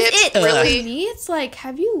 What is It's it? really- To me, it's like,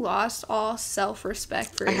 have you lost all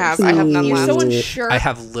self-respect for I yourself? have none You're left. so unsure I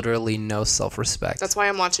have literally no self-respect. That's why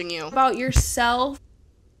I'm watching you. about yourself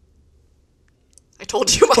I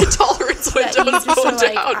told you my tolerance went that you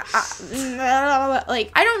down. just are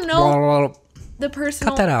like, I don't know the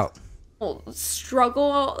personal Cut that out.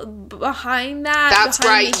 struggle behind that. That's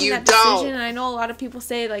behind right, making you that don't. decision. And I know a lot of people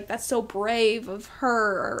say like that's so brave of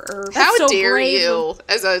her, or How that's so dare brave you,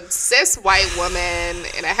 as a cis white woman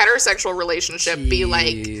in a heterosexual relationship, be like,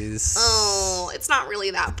 Jeez. oh, it's not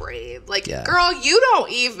really that brave. Like, Yeah. girl, you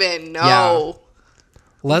don't even know.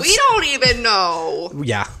 Let's. We don't even know.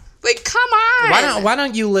 Yeah. Like, come on. Why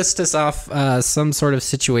don't you list us off some sort of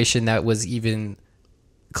situation that was even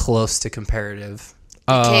close to comparative?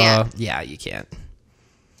 can't. Yeah, you can't.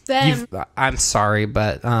 them. I'm sorry,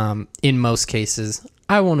 but in most cases,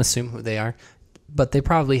 I won't assume who they are, but they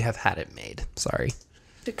probably have had it made. Sorry.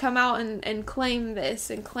 To come out and claim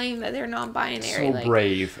this and claim that they're non-binary. So like,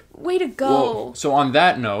 brave. way to go. Well, so on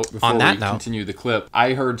that note, before we note. continue the clip,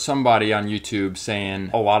 I heard somebody on YouTube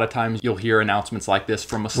saying a lot of times you'll hear announcements like this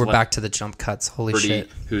from a We're celebrity back to the jump cuts. Holy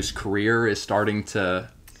shit. whose career is starting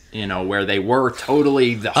to, where they were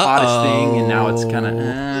totally the hottest thing and now it's kind of,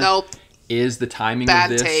 Nope. Is the timing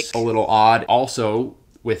Bad of this take. a little odd? Also,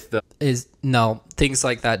 with the Things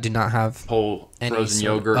like that do not have whole Any frozen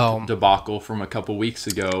sort- yogurt oh. debacle from a couple weeks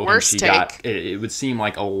ago. Worst and take. it would seem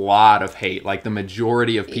like a lot of hate. Like the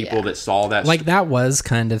majority of people Yeah. that saw that. like that was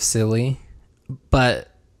kind of silly, but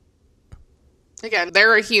Again,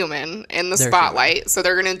 they're a human in the They're spotlight, so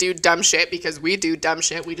they're going to do dumb shit because we do dumb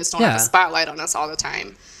shit. We just don't have Yeah. a spotlight on us all the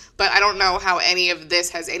time. But I don't know how any of this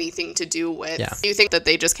has anything to do with... Yeah. Do you think that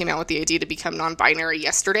they just came out with the idea to become non-binary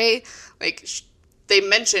yesterday? Like, they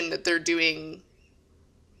mentioned that they're doing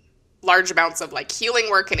large amounts of, like, healing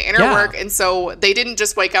work and inner Yeah. work, and so they didn't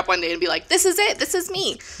just wake up one day and be like, this is it, this is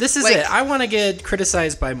me. this is Like- it. I want to get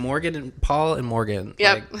criticized by Morgan and Paul and Morgan.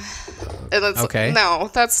 Yep. Like, And that's, okay. No,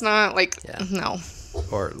 that's not, like, no.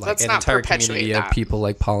 or like Let's an not entire perpetuate community of that. people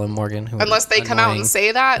like Paul and Morgan who Unless are they come out annoying and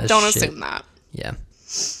say that, as don't shit. assume that. Yeah.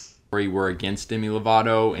 were against Demi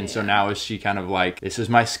Lovato, and so now is she kind of like, this is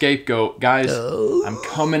my scapegoat, guys. I'm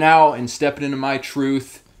coming out and stepping into my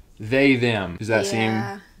truth. They, them. Does that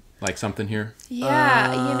seem like something here?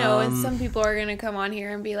 Yeah, and some people are going to come on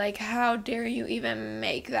here and be like, how dare you even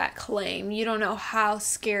make that claim? You don't know how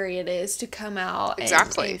scary it is to come out.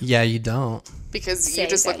 Exactly. And Yeah, you don't. Because say you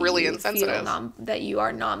just look that really you insensitive. feel that you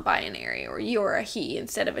are non-binary or you're a he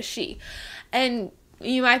instead of a she. And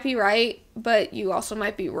you might be right, but you also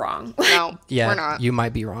might be wrong. No, Yeah, we're not. you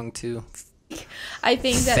might be wrong too. I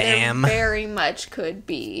think that Fam. there very much could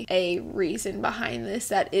be a reason behind this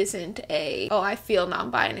that isn't I feel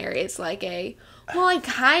non-binary. It's like well, I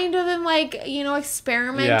kind of am like,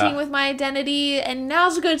 experimenting with my identity, and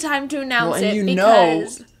now's a good time to announce it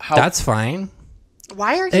because That's fine.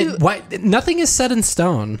 Why are you Nothing is set in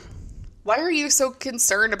stone. why are you so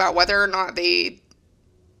concerned about whether or not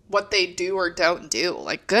what they do or don't do?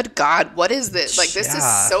 Like, good God, what is this? Like, this is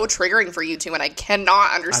Yeah. so triggering for you two, and I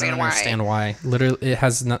cannot I understand don't why. understand why. Literally, it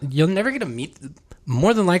has not. You'll never get to meet.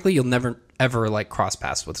 More than likely, you'll never ever like cross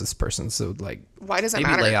paths with this person. So like, Why does it maybe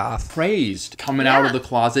matter? lay off. Praised coming out of the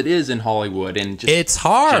closet is in Hollywood and just It's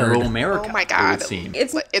hard. general America. Oh my It God. would seem.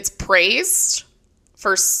 It's praised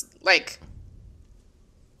for like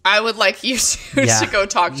I would like you to, Yeah. to go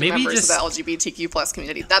talk to Maybe members just of the LGBTQ plus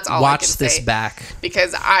community. That's all I Watch can say. this back.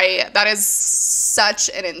 Because that is such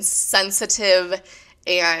an insensitive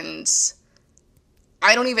and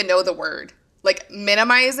I don't even know the word. Like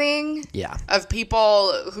minimizing Yeah. of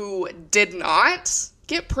people who did not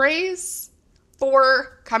get praise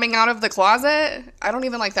for coming out of the closet. I don't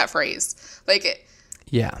even like that phrase. Like,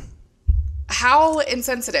 Yeah. how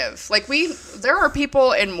insensitive. Like there are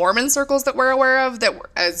people in Mormon circles that we're aware of that were,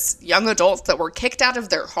 as young adults, that were kicked out of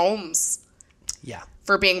their homes Yeah.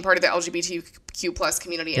 for being part of the LGBTQ plus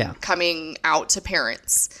community and Yeah. coming out to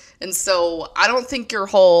parents. And so I don't think your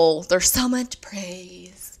whole, there's so much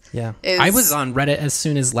praise. Yeah. Is- I was on Reddit as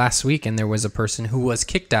soon as last week, and there was a person who was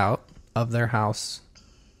kicked out of their house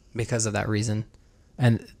because of that reason.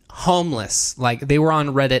 And homeless. Like, they were on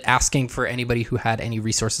Reddit asking for anybody who had any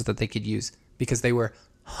resources that they could use because they were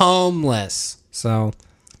homeless. So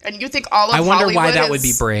And you think all of I wonder why Hollywood that would be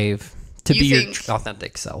is- brave to You be your think-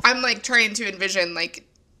 authentic self. I'm like trying to envision, like,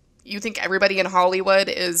 you think everybody in Hollywood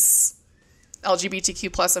is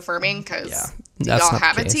LGBTQ plus affirming because Yeah, you that's all not the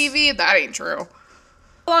have a case. TV? That ain't true.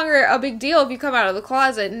 No longer a big deal if you come out of the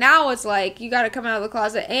closet. Now it's like you got to come out of the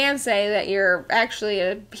closet and say that you're actually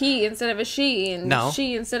a he instead of a she, and No,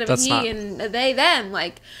 she instead of a that's he, not. and a they them.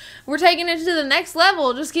 Like, we're taking it to the next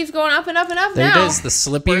level. It just keeps going up and up and up. There now it is, the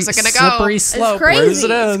slippery, Where's it gonna go? slippery It's slope. crazy. Where's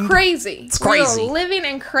it It's end? crazy. It's crazy. We're living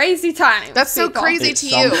in crazy times. That's so people. crazy At to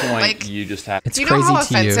some you. point, Like, you just have. It's do you know crazy how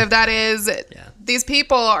to you. offensive that is? Yeah. These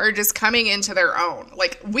people are just coming into their own.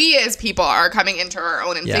 Like, we as people are coming into our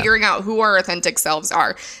own and Yeah. figuring out who our authentic selves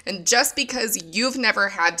are. And just because you've never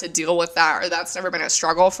had to deal with that, or that's never been a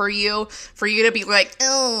struggle for you to be like,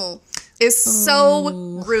 oh, is so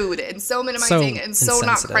rude and so minimizing and so not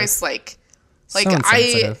insensitive. Christ-like. Like, So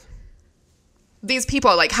insensitive. these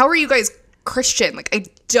people, like, how are you guys Christian? Like, I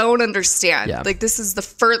don't understand. Yeah. Like, this is the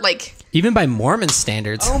first, like, Even by Mormon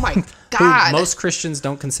standards. oh my who God. most Christians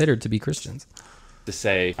don't consider to be Christians. To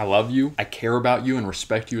say, I love you, I care about you, and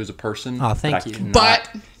respect you as a person. Oh, thank but I you. cannot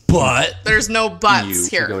But there's no you buts to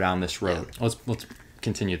here. go down this road. Let's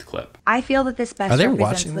continue the clip. I feel that this best Are they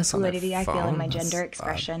represents watching the this on their fluidity I feel in phone? my That's gender odd.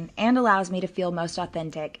 expression and allows me to feel most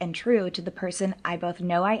authentic and true to the person I both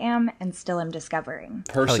know I am and still am discovering.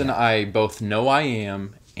 Person I both know I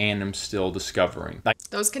am and am still discovering. Like,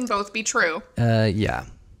 Those can both be true. Yeah.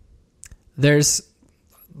 There's,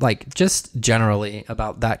 like, just generally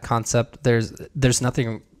about that concept, there's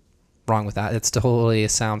nothing wrong with that. It's totally a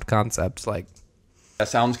sound concept. Like, that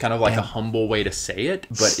sounds kind of like a humble way to say it,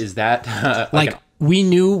 but is that like we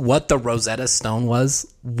knew what the Rosetta Stone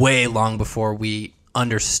was way long before we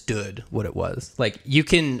understood what it was. Like, you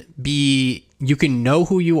can know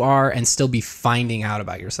who you are and still be finding out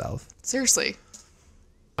about yourself. Seriously.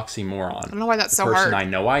 oxymoron? I don't know why that's the so person hard. I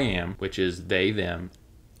know I am, which is they, them,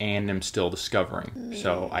 and am still discovering.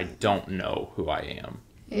 So I don't know who I am.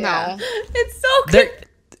 No. It's so There,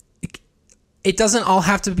 it doesn't all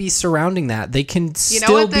have to be surrounding that. They can know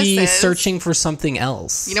still what this be is? searching for something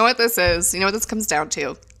else. You know what this is? You know what this comes down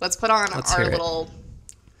to? Let's put on Let's our hear it. little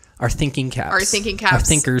Our thinking caps. Our thinking caps Our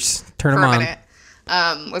thinkers. Turn for them a on.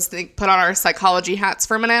 minute. Put on our psychology hats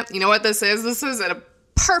for a minute. You know what this is? This is a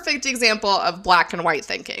perfect example of black and white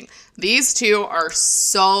thinking. These two are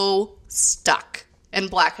so stuck in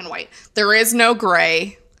black and white. There is no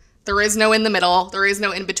gray. There is no in the middle. There is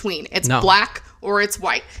no in between. It's No. black or it's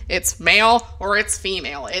white. It's male or it's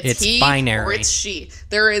female. It's he binary. or it's she.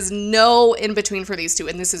 There is no in between for these two.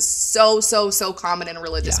 And this is so common in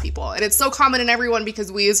religious Yeah. people. And it's so common in everyone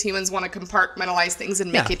because we as humans want to compartmentalize things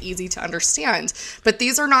and make Yeah. it easy to understand. But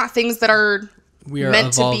these are not things that are We are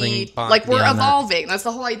meant to evolving be beyond like we're that. evolving. That's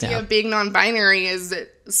the whole idea Yeah. of being non-binary is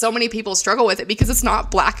that so many people struggle with it because it's not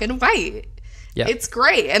black and white. Yeah. It's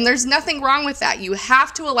great. And there's nothing wrong with that. You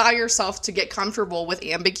have to allow yourself to get comfortable with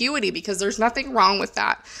ambiguity because there's nothing wrong with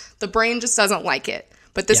that. The brain just doesn't like it.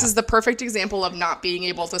 But this Yeah. is the perfect example of not being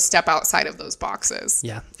able to step outside of those boxes.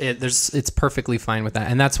 Yeah, it's perfectly fine with that.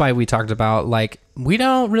 And that's why we talked about, like, we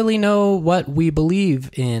don't really know what we believe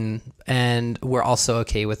in, and we're also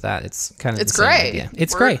okay with that. It's kind of It's the same gray. idea.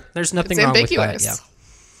 It's We're- gray. There's nothing It's wrong ambiguous. with that.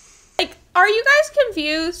 like, are you guys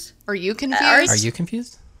confused? Are you confused? Yeah. Are you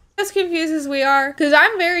confused? As confused as we are? Because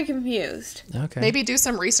I'm very confused. Okay. Maybe do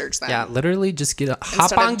some research then. Yeah, literally just hop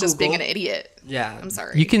Instead on of just Google. being an idiot. Yeah. I'm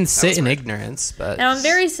sorry. You can That sit was in weird. ignorance, but And I'm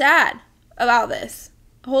very sad about this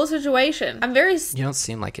whole situation. I'm very you don't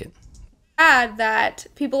seem like it. sad that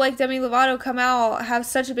people like Demi Lovato come out, have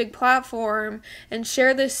such a big platform, and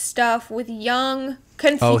share this stuff with young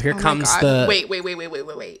Oh, here comes the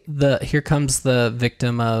Wait. here comes the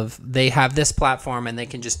victim of they have this platform and they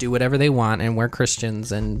can just do whatever they want, and we're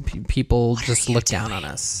Christians and people just look down on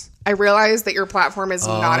us. I realize that your platform is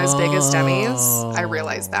not as big as Demi's. I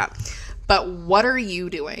realize that. But what are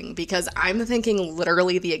you doing? Because I'm thinking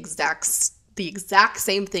literally the exact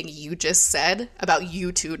same thing you just said about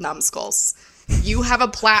you two numbskulls. You have a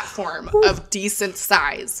platform of decent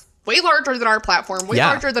size, way larger than our platform, way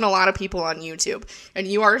larger than a lot of people on YouTube. And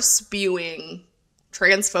you are spewing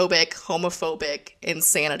transphobic, homophobic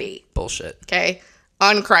insanity. Bullshit. Okay?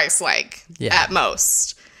 Unchristlike at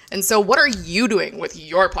most. And so what are you doing with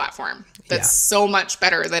your platform that's so much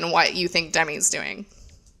better than what you think Demi's doing?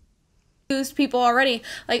 Confused people already.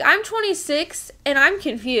 Like, I'm 26 and I'm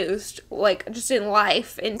confused, like, just in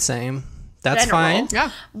life. And same. That's general. fine.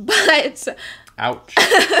 Yeah. But... Ouch.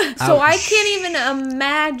 So I can't even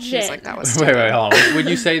imagine. Like, that was Wait, hold on. Would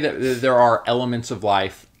you say that there are elements of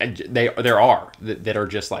life, there are, that are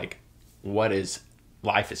just like, what is...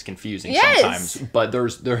 Life is confusing sometimes, but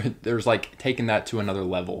there's like taking that to another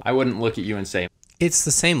level. I wouldn't look at you and say it's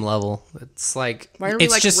the same level. It's like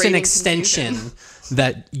it's like just an extension confusion?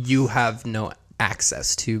 that you have no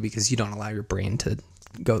access to because you don't allow your brain to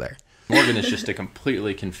go there. Morgan is just a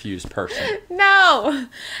completely confused person. No.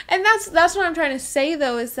 And that's what I'm trying to say,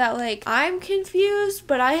 though, is that, like, I'm confused,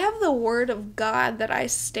 but I have the word of God that I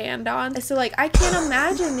stand on. So, like, I can't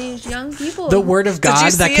imagine these young people. The word of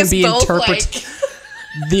God that can be interpreted. Like...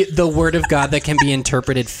 The word of God that can be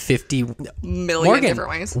interpreted 50 million different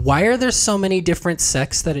ways. Why are there so many different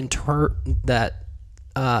sects that interpret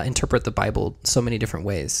the Bible so many different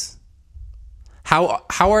ways? How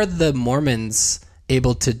are the Mormons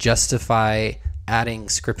able to justify adding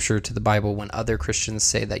scripture to the Bible when other Christians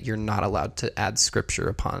say that you're not allowed to add scripture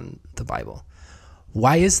upon the Bible?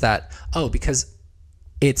 Why is that? Oh, because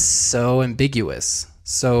it's so ambiguous.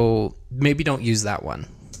 So maybe don't use that one.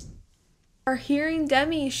 Are hearing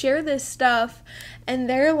Demi share this stuff and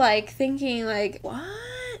they're like thinking like, what?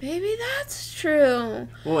 Maybe that's true.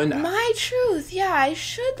 Well, and my truth. Yeah, I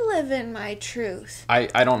should live in my truth. I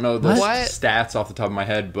don't know the stats off the top of my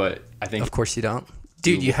head, but I think... Of course you don't.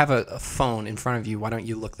 Dude, you have a phone in front of you. Why don't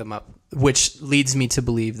you look them up? Which leads me to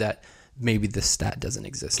believe that maybe the stat doesn't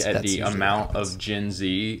exist. At the amount of Gen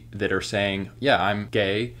Z that are saying, yeah, I'm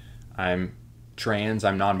gay, I'm trans,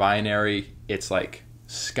 I'm non-binary, it's like...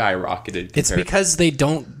 skyrocketed. It's because they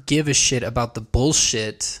don't give a shit about the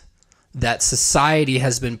bullshit that society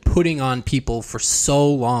has been putting on people for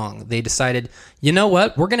so long. They decided, you know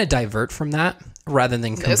what? We're going to divert from that rather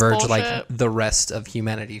than converge like the rest of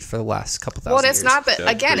humanity for the last couple thousand years. Well, it's not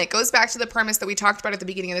that, again, it goes back to the premise that we talked about at the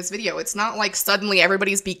beginning of this video. It's not like suddenly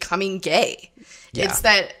everybody's becoming gay. Yeah. It's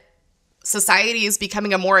that society is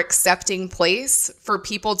becoming a more accepting place for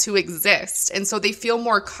people to exist. And so they feel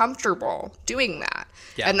more comfortable doing that.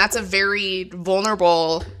 Yeah. And that's a very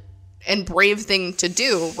vulnerable and brave thing to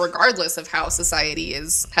do, regardless of how society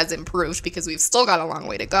has improved, because we've still got a long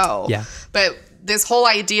way to go. Yeah. But this whole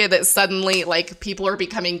idea that suddenly, like, people are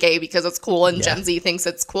becoming gay because it's cool and Gen Z thinks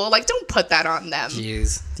it's cool, like, don't put that on them.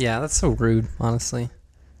 Jeez. Yeah, that's so rude, honestly.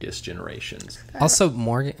 Yes, generations. Also,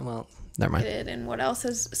 Morgan, well... Never mind. And what else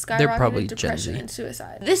has skyrocketed? Depression and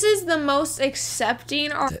suicide. This is the most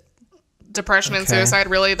accepting... Depression and suicide,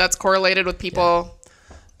 really? That's correlated with people... Yeah.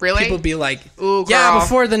 Really? People be like, ooh, yeah,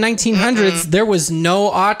 before the 1900s, there was no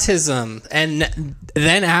autism. And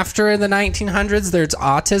then after the 1900s, there's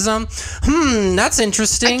autism. That's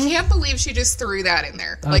interesting. I can't believe she just threw that in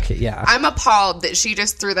there. Like, okay, yeah. I'm appalled that she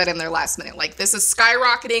just threw that in there last minute. Like, this is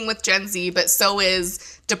skyrocketing with Gen Z, but so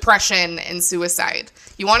is depression and suicide.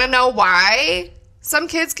 You want to know why some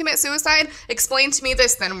kids commit suicide? Explain to me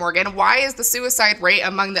this then, Morgan. Why is the suicide rate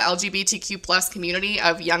among the LGBTQ plus community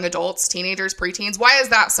of young adults, teenagers, preteens, why is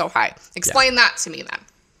that so high? Explain that to me then.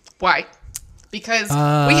 Why? Because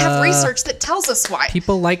we have research that tells us why.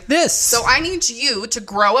 People like this. So I need you to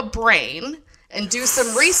grow a brain and do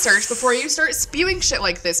some research before you start spewing shit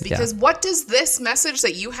like this. Because what does this message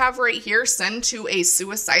that you have right here send to a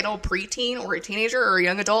suicidal preteen or a teenager or a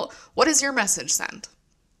young adult? What does your message send?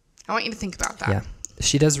 I want you to think about that. Yeah.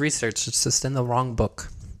 She does research. It's just in the wrong book.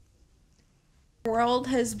 The world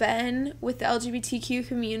has been with the LGBTQ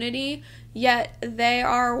community, yet they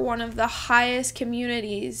are one of the highest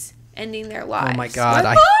communities ending their lives. Oh my God.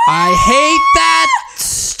 I hate that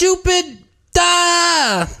stupid...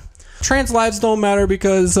 Trans lives don't matter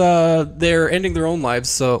because they're ending their own lives.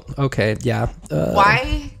 So, okay, yeah.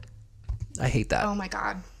 Why? I hate that. Oh my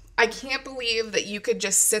God. I can't believe that you could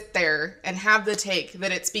just sit there and have the take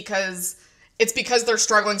that it's because it's because they're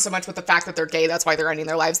struggling so much with the fact that they're gay. That's why they're ending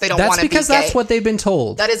their lives. They don't want to be gay. That's because that's what they've been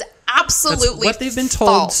told. That is absolutely what they've been told,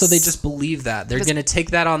 false. so they just believe that. They're going to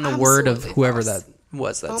take that on the word of whoever false. that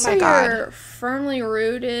was. That's Oh my God. You're firmly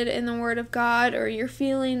rooted in the Word of God, or you're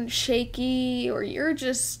feeling shaky, or you're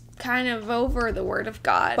just kind of over the Word of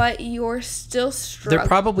God, but you're still struggling. They're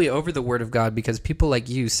probably over the word of God because people like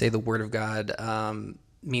you say the word of God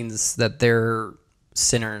means that they're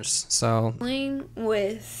sinners. So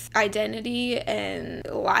with identity and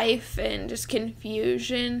life and just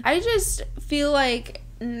confusion. I just feel like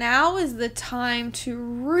now is the time to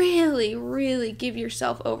really, really give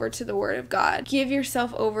yourself over to the Word of God. Give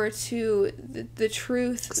yourself over to the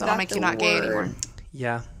truth. So that'll make you not gay anymore.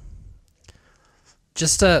 yeah.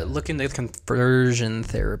 Just look into conversion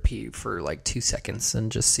therapy for like 2 seconds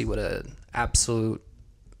and just see what a absolute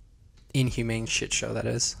inhumane shit show that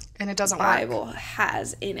is. And it doesn't Bible work.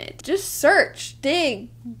 has in it. Just search, dig,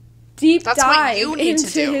 deep That's dive what you need into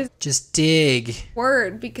to do. His Just dig.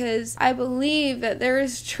 Word, because I believe that there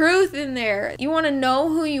is truth in there. You want to know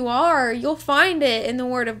who you are, you'll find it in the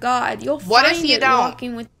Word of God. You'll What find if you it don't?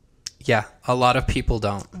 walking with Yeah, a lot of people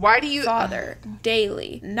don't. Why do you... Father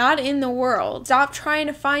daily, not in the world. Stop trying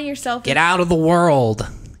to find yourself. Get out of the world.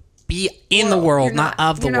 Be in the world, You're not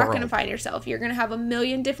of the You're not world. going to find yourself. You're going to have a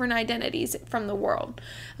million different identities from the world.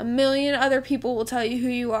 A million other people will tell you who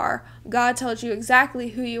you are. God tells you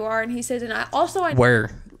exactly who you are, and He says, and I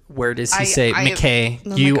Where does He say, I- McKay, oh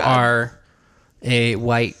my you God. are a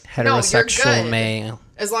white heterosexual good. male?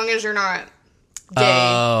 As long as you're not gay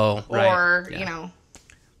Oh, right. or, Yeah. you know...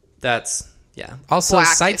 That's, yeah. Also, Black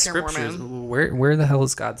cite if you're scriptures. Mormon. Where the hell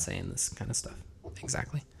is God saying this kind of stuff?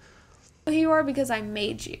 Exactly. who you are because I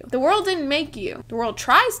made you. The world didn't make you. The world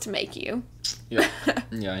tries to make you. Yeah.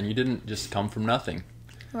 Yeah, and you didn't just come from nothing.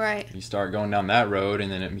 Right. You start going down that road,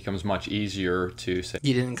 and then it becomes much easier to say,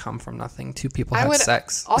 You didn't come from nothing. Two people I had would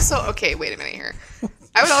sex. also... Okay, wait a minute here.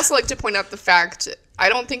 I would also like to point out the fact... I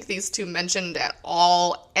don't think these two mentioned at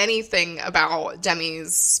all anything about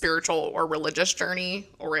Demi's spiritual or religious journey,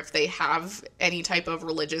 or if they have any type of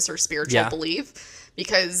religious or spiritual belief,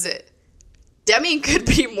 because Demi could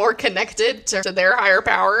be more connected to their higher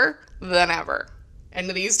power than ever. And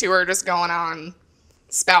these two are just going on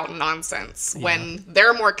spouting nonsense when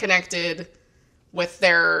they're more connected with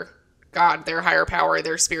their God, their higher power,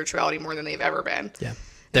 their spirituality more than they've ever been. Yeah.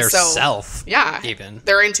 Their So, self. Yeah. Even.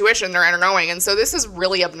 Their intuition, their inner knowing. And so this is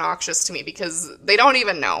really obnoxious to me because they don't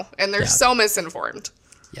even know. And they're so misinformed.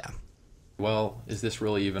 Yeah. well, is this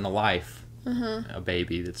really even a life? A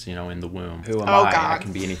baby that's, in the womb. Who am Oh, I? God. I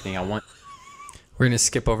can be anything I want We're going to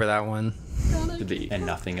skip over that one. to be and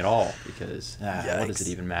nothing at all because what does it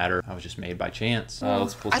even matter? I was just made by chance.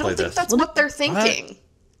 Let's I play don't think this. that's what they're thinking.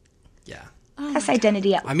 Yeah. That's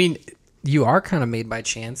identity at I mean, you are kind of made by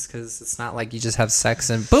chance because it's not like you just have sex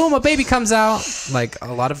and boom, a baby comes out. Like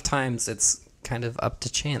a lot of times it's kind of up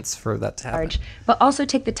to chance for that to happen. large, but also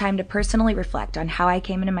take the time to personally reflect on how I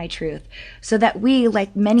came into my truth so that we,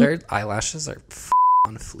 like many Their eyelashes are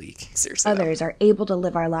on fleek. Seriously. others, are able to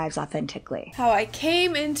live our lives authentically. How I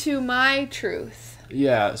came into my truth.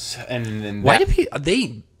 Yes, and then Why do people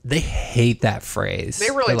they hate that phrase? They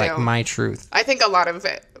really They're like do. my truth. I think a lot of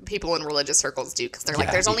people in religious circles do because they're like,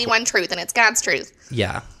 Yeah. there's only one truth and it's God's truth.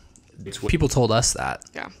 Yeah. it's what People told us that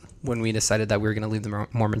Yeah. when we decided that we were going to leave the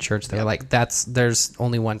Mormon church. They were like, there's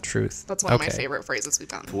only one truth. That's one of my favorite phrases we've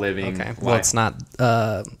done. living. Okay. life Well, it's not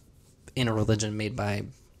in a religion made by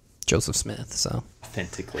Joseph Smith, so.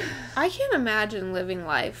 authentically. I can't imagine living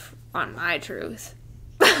life on my truth.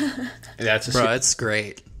 That's a Bro, it's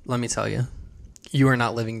great. Let me tell you. You are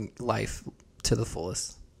not living life to the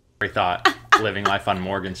fullest. scary thought. Living life on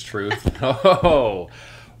Morgan's truth. Oh,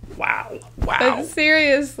 wow. But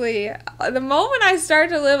seriously, the moment I start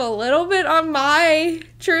to live a little bit on my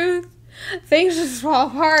truth, things just fall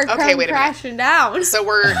apart, Okay, come wait a minute. crashing down. So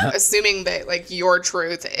we're assuming that like your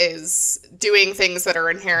truth is doing things that are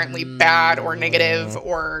inherently bad or negative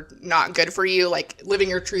or not good for you. Like living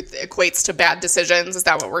your truth equates to bad decisions. Is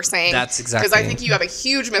that what we're saying? That's exactly- Because I think you have a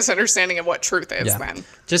huge misunderstanding of what truth is. Yeah. Then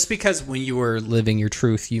Just because when you were living your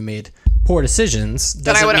truth, you made poor decisions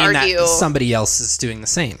Then I doesn't would mean argue- that somebody else is doing the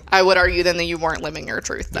same. I would argue then that you weren't living your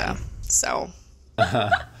truth. Then Yeah. so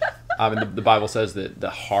I mean, the Bible says that the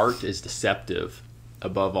heart is deceptive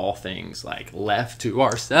above all things, like left to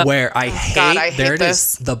ourselves. Where I hate, God, I hate there it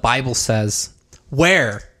this. is. The Bible says,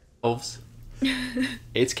 where?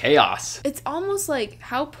 It's chaos. It's almost like,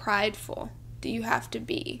 how prideful do you have to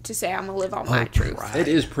be to say I'm gonna live on my truth? pride. It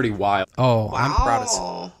is pretty wild. Oh,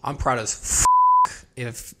 Wow. I'm proud as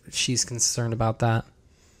if she's concerned about that.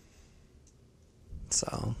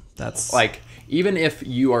 So That's Like, even if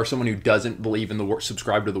you are someone who doesn't believe in the word,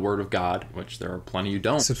 subscribe to the word of God, which there are plenty who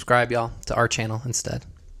don't, subscribe, y'all, to our channel instead.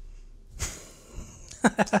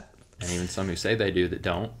 and even some who say they do that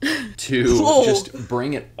don't, to just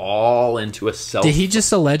bring it all into a self. Did he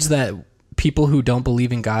just allege that people who don't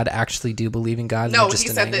believe in God actually do believe in God? No, just he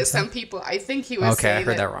said that denying some people, I think he was Okay, I saying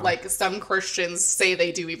heard that that, wrong. like, some Christians say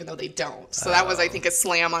they do even though they don't. So that was, I think, a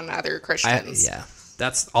slam on other Christians. Yeah,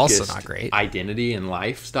 that's also just not great. identity and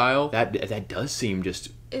lifestyle. That does seem just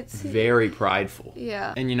very prideful.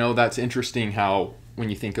 Yeah. And that's interesting how when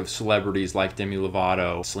you think of celebrities like Demi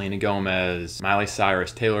Lovato, Selena Gomez, Miley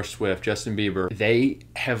Cyrus, Taylor Swift, Justin Bieber, they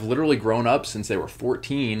have literally grown up since they were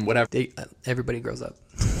 14, whatever, Everybody grows up.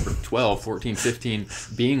 12, 14, 15,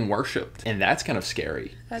 being worshipped. And that's kind of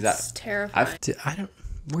scary. That's terrifying. I don't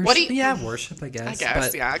worship. What do you- Yeah, worship, I guess. I guess,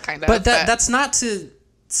 but, yeah, kind of. But that's not to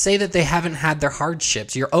say that they haven't had their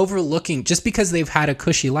hardships. You're overlooking, just because they've had a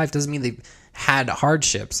cushy life doesn't mean they've had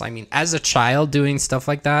hardships. I mean, as a child doing stuff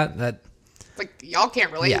like that like, y'all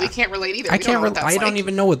can't relate. Yeah. We can't relate either. I We don't know can't. what that's I don't like.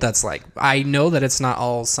 even know what that's like. I know that it's not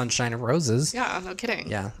all sunshine and roses. Yeah, no kidding.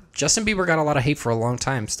 Yeah, Justin Bieber got a lot of hate for a long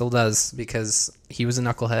time. Still does, because he was a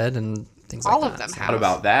knucklehead and things like that. All of them So- have. What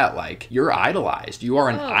about that? Like, you're idolized. You are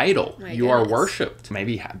an idol. my You are goodness. worshipped.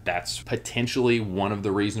 Maybe that's potentially one of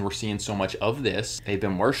the reasons we're seeing so much of this. They've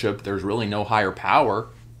been worshipped. There's really no higher power.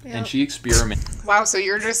 And she experiments. Wow, so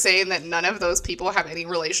you're just saying that none of those people have any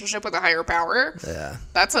relationship with a higher power? Yeah,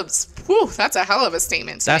 That's a hell of a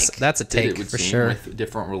statement to make. that's a It take would for seem sure. with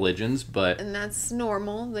different religions, but And that's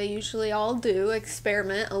normal. They usually all do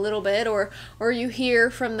experiment a little bit, or you hear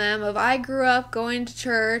from them of, I grew up going to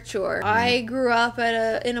church, or I grew up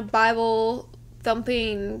in a Bible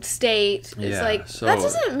thumping state. It's Yeah, like, so- that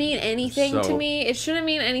doesn't mean anything to so- me. It shouldn't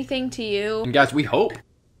mean anything to you. and guys, we hope.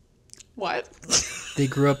 What? They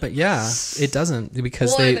grew up at, it doesn't,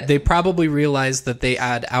 because Well, they probably realized that they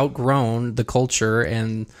had outgrown the culture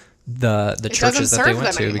and the churches that they serve went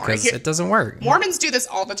them to, anymore. because it doesn't work. Mormons do this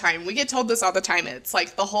all the time. We get told this all the time. It's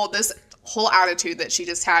like this whole attitude that she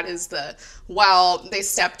just had is they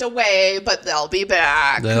stepped away, but they'll be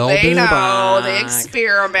back. They'll they be know. back. They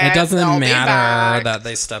experiment. It doesn't they'll be matter back. that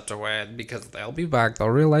they stepped away, because they'll be back. They'll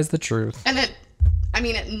realize the truth. And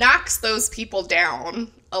it knocks those people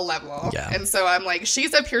down a level. Yeah. And so I'm like,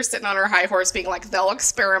 she's up here sitting on her high horse being like, they'll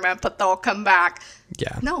experiment, but they'll come back.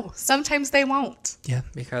 Yeah. No, sometimes they won't. Yeah,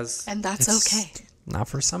 because And that's it's okay. not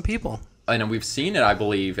for some people. And we've seen it, I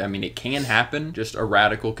believe. I mean, it can happen, just a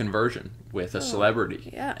radical conversion with a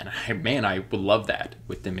celebrity. yeah. And I would love that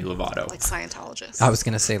with Demi Lovato. Like Scientologists. I was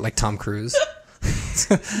gonna say like Tom Cruise.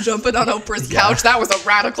 Jumping on Oprah's couch. That was a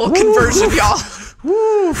radical conversion, y'all.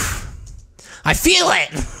 Woo! I feel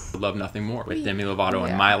it. Would love nothing more with Demi Lovato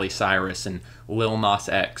and Miley Cyrus and Lil Nas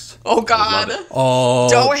X. Oh, Would God. love it. Oh,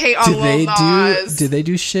 Don't hate on Lil Nas. Do they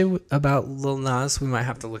do shit about Lil Nas? We might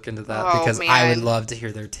have to look into that, Oh, because I would man. love to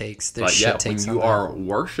hear their takes. Their But shit yeah, when takes you on are that.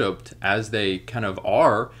 worshipped as they kind of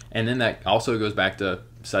are, and then that also goes back to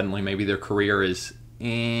suddenly maybe their career is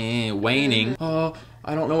waning. Oh,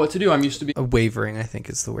 I don't know what to do. I'm used to being Wavering, I think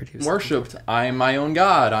is the word he was. worshipped. I am my own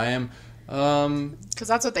God. I am. Because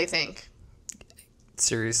that's what they think.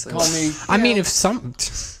 Seriously. Call me. I mean, if some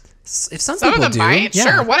Some people of them do, might. yeah.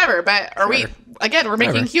 Sure, whatever. But are we, Sure. again, we're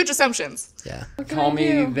making Whatever. huge assumptions. Yeah. Call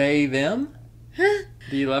me they them.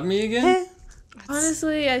 Do you love me again?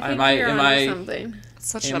 Honestly, I think Am I- you're am onto I- something.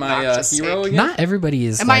 Such an Am I a obnoxious hero take. again? Not everybody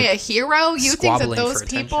is. Am like, I a hero? You think that squabbling those for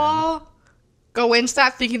attention. people go into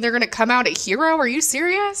that thinking they're going to come out a hero? Are you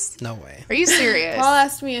serious? No way. Are you serious? Paul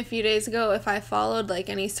asked me a few days ago if I followed like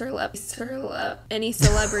any any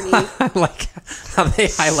celebrity I like how they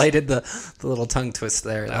highlighted the little tongue twist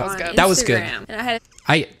there. That was good. That was good. Instagram. And I had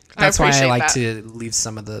That's why I appreciate like that. to leave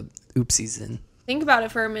some of the oopsies in. think about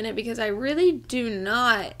it for a minute, because I really do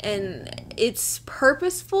not, and it's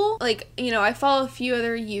purposeful. Like, I follow a few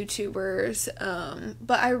other YouTubers,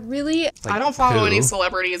 but I really I don't follow who? any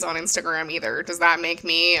celebrities on Instagram either. Does that make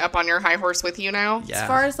me up on your high horse with you now? Yeah. as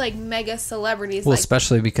far as like mega celebrities, Well, like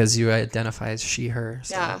especially because you identify as she, her.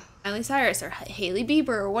 So. Yeah. Miley Cyrus or Hailey Bieber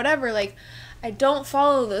or whatever, like I don't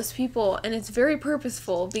follow those people, and it's very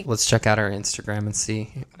purposeful. Let's check out our Instagram and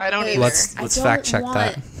see. I don't either. Let's I don't fact check want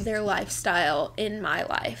that. their lifestyle in my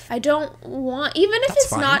life. I don't want, even if That's it's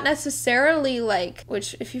fine. not necessarily like,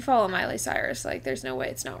 which if you follow Miley Cyrus, like there's no way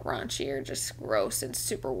it's not raunchy or just gross and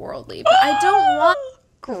super worldly. But I don't want.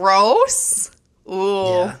 Gross? Ooh.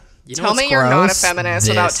 Yeah. You know Tell what's me you're not a gross? feminist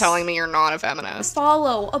without This. telling me you're not a feminist.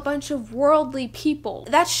 Follow a bunch of worldly people.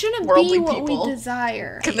 That shouldn't Worldly be what people? we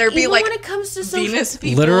desire. Can there be, Even like, when it comes to social Venus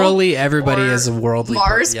people? Literally everybody or is a worldly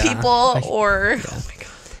Mars person. Yeah. people or... Oh my God.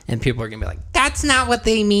 And people are going to be like, that's not what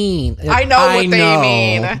they mean. I know what they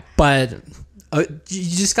mean. But you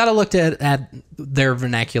just got to look at their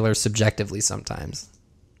vernacular subjectively sometimes.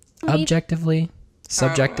 Objectively,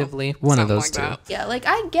 subjectively, one of those two. Yeah, like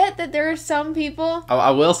I get that there are some people.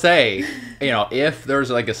 I will say, if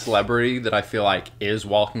there's like a celebrity that I feel like is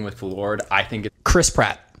walking with the Lord, I think it's Chris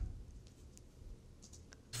Pratt.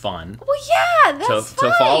 fun Well, yeah, that's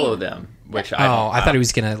to follow them. Which I thought he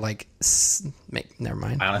was gonna never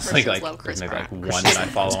mind. I honestly Christians like love Chris there's maybe like Pratt. one that I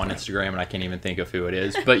follow on Instagram and I can't even think of who it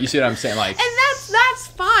is. But you see what I'm saying? Like, And that's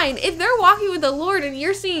fine. If they're walking with the Lord and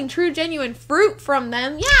you're seeing true, genuine fruit from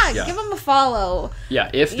them, Yeah. give them a follow. yeah,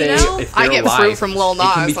 if I get fruit from Lil Nas,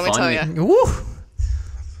 it can be let me tell fun. you.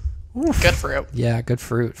 Woo. Good fruit. Yeah, good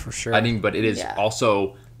fruit for sure. I think, but it is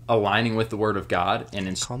also aligning with the Word of God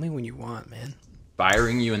and Call me when you want, man.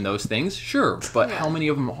 inspiring you in those things. Sure, but how many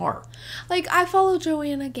of them are? Like, I follow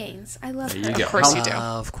Joanna Gaines. I love There her. you go. Of course How you do.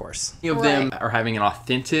 Of course. many of them are having an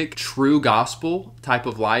authentic, true gospel type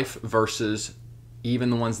of life versus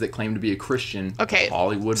even the ones that claim to be a Christian? Okay.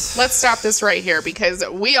 Hollywood. Let's stop this right here because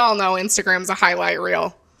we all know Instagram's a highlight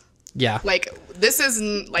reel. Yeah. Like, this is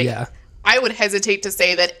like, Yeah. I would hesitate to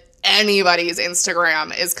say that anybody's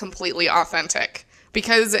Instagram is completely authentic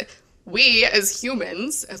because we as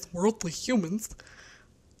humans, as worldly humans,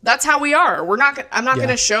 that's how we are. I'm not going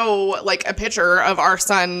to show like a picture of our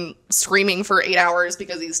son screaming for 8 hours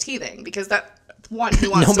because he's teething because that one, who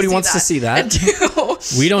wants Nobody to see wants that? to see that. And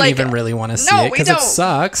two, We don't like, even really want to see no, it we because it don't.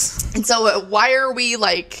 sucks. And so why are we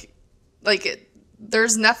like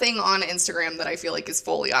there's nothing on Instagram that I feel like is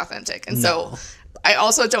fully authentic. And so I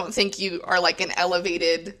also don't think you are like an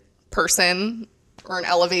elevated person or an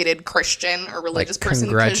elevated Christian or religious person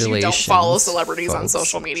because you don't follow congratulations, celebrities on folks.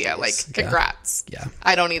 social media. Like, Jeez. congrats. Yeah.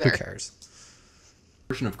 I don't either. Who cares?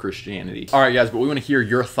 Version of Christianity. All right, guys, but we want to hear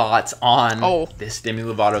your thoughts on this Demi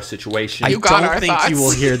Lovato situation. You got I our don't think thoughts. you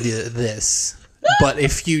will hear this, but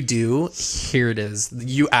if you do, here it is.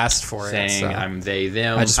 You asked for it. saying So. I'm they,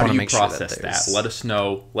 them. I just How wanna do you make sure that process there's- that? Let us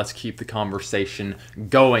know. Let's keep the conversation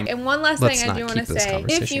going. And one last Let's thing I not do want keep to this say, if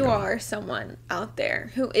conversation you going. are someone out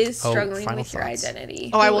there who is struggling final with your thoughts. identity,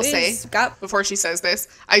 Oh, I who will is say, before she says this,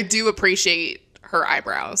 I do appreciate her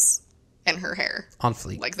eyebrows and her hair. On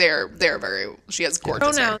fleek. Like, they're very, she has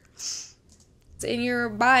gorgeous hair. pronouns in your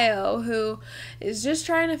bio who is just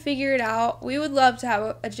trying to figure it out, we would love to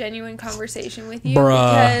have a genuine conversation with you.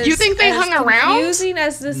 Bruh. Because You think they as hung around? confusing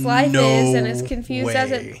as this life is and as confused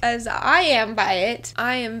way. as I am by it,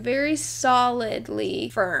 I am very solidly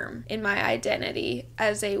firm in my identity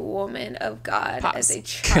as a woman of God, Pops. as a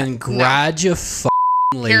child. Congratulations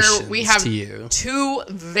Here we have to you. two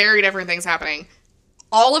very different things happening.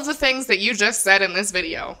 All of the things that you just said in this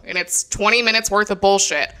video, and it's 20 minutes worth of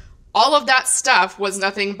bullshit, all of that stuff was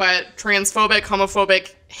nothing but transphobic,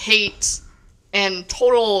 homophobic hate and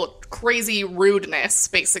total crazy rudeness,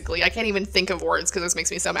 basically. I can't even think of words because this makes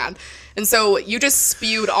me so mad. And so you just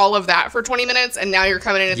spewed all of that for 20 minutes, and now you're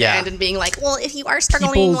coming in at the end and being like, well, if you are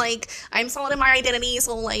struggling, People- like, I'm solid in my identity,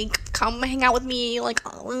 so, like, come hang out with me. Like,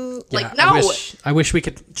 Yeah, no. I wish we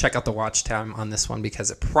could check out the watch time on this one because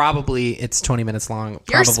it's 20 minutes long.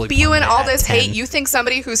 You're Probably spewing playing it all at this 10. hate. You think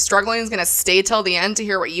somebody who's struggling is going to stay till the end to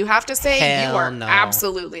hear what you have to say? Hell You are no.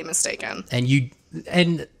 absolutely mistaken.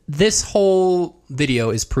 And this whole video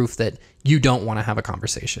is proof that you don't want to have a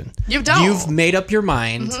conversation. You don't. You've made up your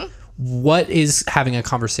mind. What is having a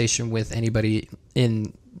conversation with anybody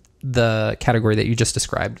in the category that you just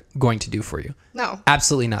described going to do for you? No.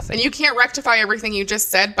 Absolutely nothing. And you can't rectify everything you just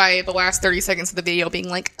said by the last 30 seconds of the video being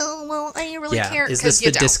like, oh, well, I really care. Is 'cause this you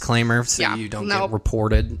the don't. disclaimer so Yeah, you don't no. get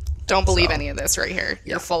reported? Don't believe any of this right here.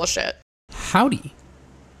 You're full of shit. Howdy.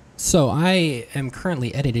 So I am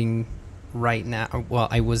currently editing right now. Well,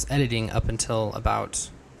 I was editing up until about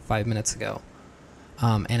 5 minutes ago.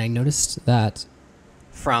 And I noticed that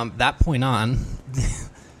from that point on,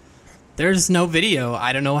 there's no video.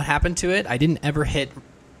 I don't know what happened to it. I didn't ever hit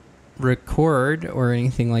record or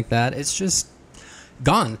anything like that. It's just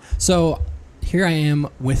gone. So here I am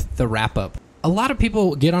with the wrap up. A lot of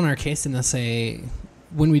people get on our case and they'll say,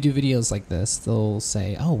 when we do videos like this, they'll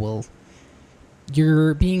say, oh, well,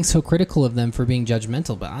 you're being so critical of them for being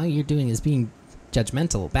judgmental, but all you're doing is being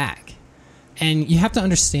judgmental back. And you have to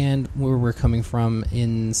understand where we're coming from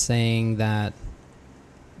in saying that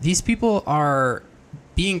these people are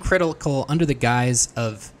being critical under the guise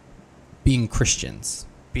of being Christians,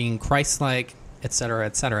 being Christ-like, etc.,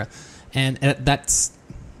 etc. And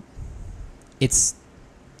it's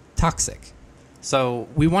toxic. So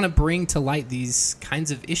we want to bring to light these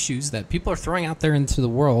kinds of issues that people are throwing out there into the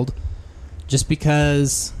world just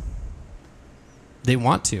because they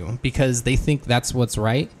want to, because they think that's what's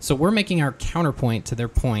right. So we're making our counterpoint to their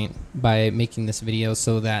point by making this video,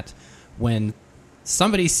 so that when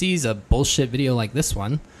somebody sees a bullshit video like this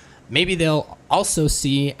one, maybe they'll also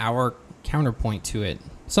see our counterpoint to it.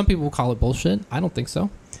 Some people will call it bullshit. I don't think so.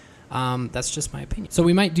 That's just my opinion. So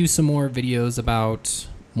we might do some more videos about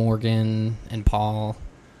Morgan and Paul,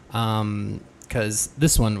 because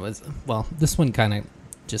this one kind of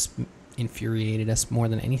just infuriated us more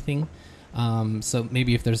than anything. So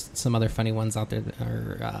maybe if there's some other funny ones out there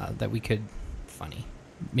that we could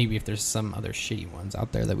maybe if there's some other shitty ones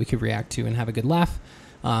out there that we could react to and have a good laugh,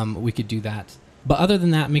 we could do that. But other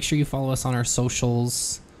than that, make sure you follow us on our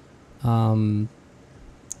socials.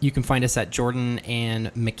 You can find us at Jordan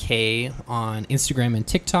and McKay on Instagram and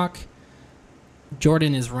TikTok.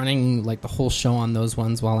 Jordan is running like the whole show on those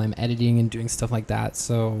ones while I'm editing and doing stuff like that.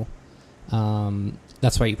 So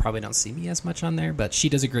that's why you probably don't see me as much on there. But she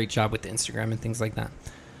does a great job with the Instagram and things like that.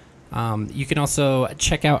 You can also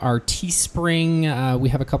check out our Teespring. We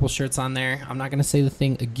have a couple shirts on there. I'm not going to say the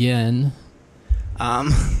thing again.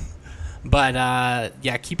 But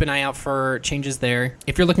yeah, keep an eye out for changes there.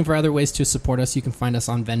 If you're looking for other ways to support us, you can find us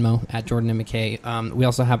on Venmo at Jordan and McKay. We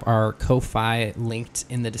also have our Ko-Fi linked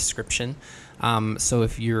in the description. So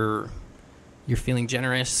if you're feeling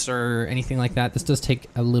generous or anything like that, this does take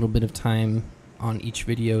a little bit of time on each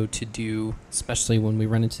video to do, especially when we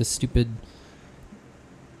run into stupid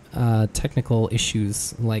technical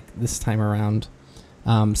issues like this time around.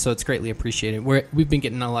 So it's greatly appreciated. We've been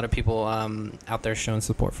getting a lot of people out there showing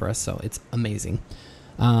support for us, so it's amazing.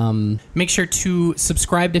 Make sure to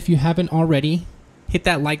subscribe if you haven't already. Hit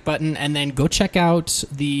that like button, and then go check out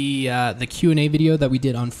the Q&A video that we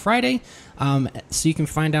did on Friday, so you can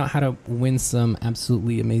find out how to win some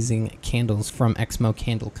absolutely amazing candles from Exmo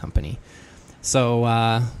Candle Company. So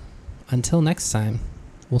until next time,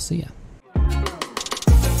 we'll see ya.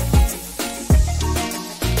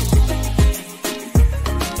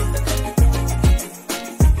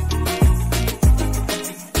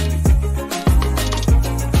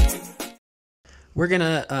 We're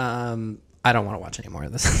gonna, I don't want to watch any more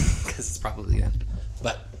of this because it's probably the end.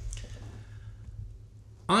 But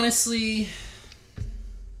honestly,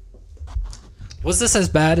 was this as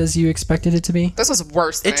bad as you expected it to be? This was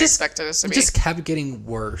worse than I expected it to be. It just kept getting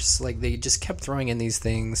worse. Like, they just kept throwing in these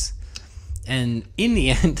things. And in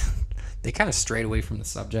the end, they kind of strayed away from the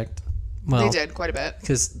subject. Well, they did quite a bit.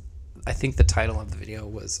 Because I think the title of the video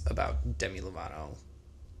was about Demi Lovato.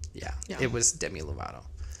 Yeah. It was Demi Lovato.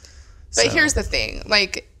 But here's the thing,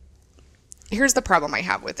 like, here's the problem I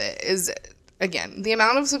have with it is, again, the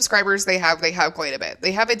amount of subscribers they have quite a bit.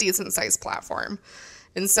 They have a decent sized platform.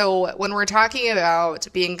 And so when we're talking about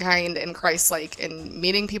being kind and Christ-like and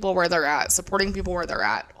meeting people where they're at, supporting people where they're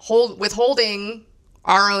at, withholding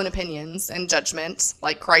our own opinions and judgment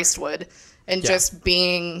like Christ would, and just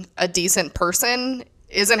being a decent person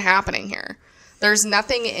isn't happening here. There's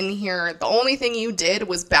nothing in here. The only thing you did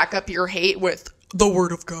was back up your hate with the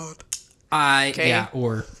Word of God.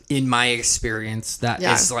 Or in my experience, that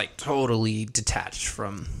is like totally detached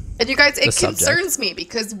from. And you guys, it subject. Concerns me,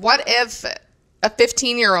 because what if a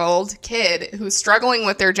 15-year-old kid who's struggling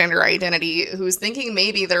with their gender identity, who's thinking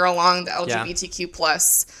maybe they're along the LGBTQ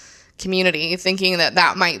plus community, thinking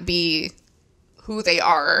that might be who they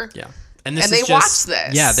are. Yeah. And they watch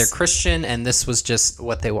this. Yeah, they're Christian, and this was just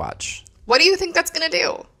what they watch. What do you think that's going to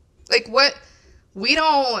do?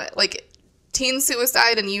 Like, teen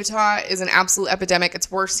suicide in Utah is an absolute epidemic.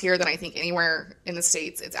 It's worse here than I think anywhere in the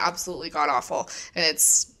States. It's absolutely god-awful. And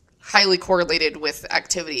it's highly correlated with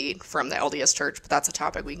activity from the LDS Church. But that's a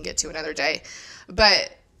topic we can get to another day.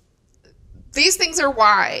 But these things are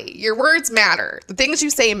why. Your words matter. The things you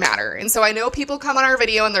say matter. And so I know people come on our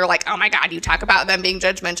video and they're like, oh my God, you talk about them being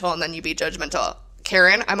judgmental and then you be judgmental.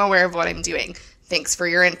 Karen, I'm aware of what I'm doing. Thanks for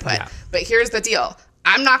your input. Yeah. But here's the deal.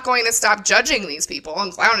 I'm not going to stop judging these people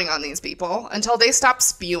and clowning on these people until they stop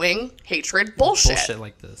spewing hatred bullshit. Bullshit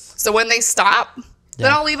like this. So when they stop,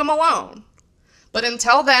 then I'll leave them alone. But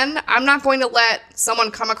until then, I'm not going to let someone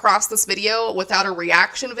come across this video without a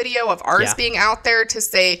reaction video of ours being out there to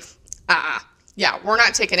say, we're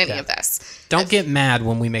not taking any of this. Don't get mad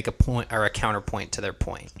when we make a point or a counterpoint to their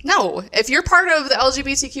point. No, if you're part of the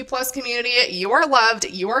LGBTQ plus community, you are loved,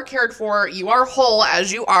 you are cared for, you are whole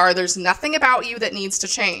as you are. There's nothing about you that needs to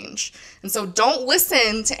change. And so don't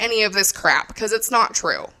listen to any of this crap, because it's not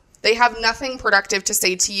true. They have nothing productive to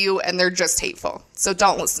say to you, and they're just hateful. So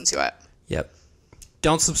don't listen to it. Yep.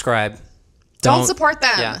 Don't subscribe. Don't support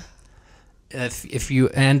them. Yeah. If you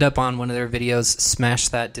end up on one of their videos, smash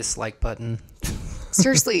that dislike button.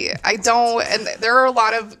 Seriously, I don't. And there are a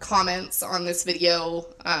lot of comments on this video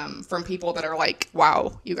from people that are like,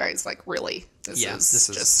 wow, you guys, like, really? This is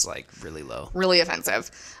just like really low. Really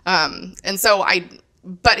offensive. And so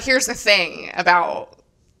but here's the thing about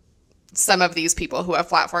some of these people who have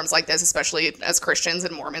platforms like this, especially as Christians,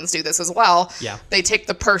 and Mormons do this as well. Yeah. They take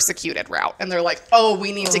the persecuted route and they're like, oh,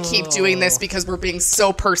 we need to keep doing this because we're being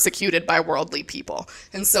so persecuted by worldly people.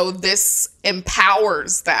 And so this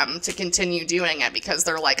empowers them to continue doing it because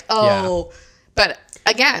they're like, oh, but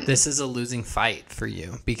again, this is a losing fight for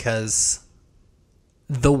you because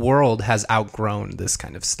the world has outgrown this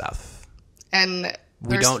kind of stuff. And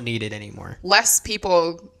we don't need it anymore. Less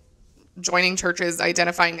people joining churches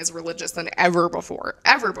identifying as religious than ever before.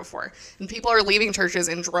 And people are leaving churches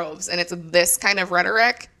in droves, and it's this kind of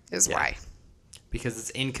rhetoric is why. Because it's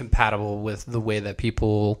incompatible with the way that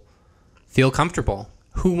people feel comfortable.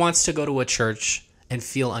 Who wants to go to a church and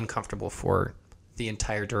feel uncomfortable for the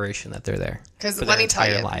entire duration that they're there? Because let me tell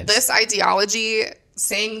you, this ideology,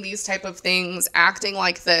 saying these type of things, acting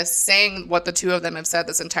like this, saying what the two of them have said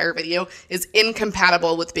this entire video is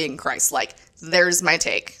incompatible with being Christ-like. There's my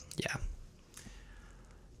take. Yeah.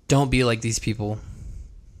 Don't be like these people.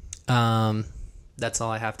 That's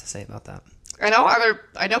all I have to say about that.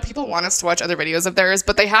 I know people want us to watch other videos of theirs,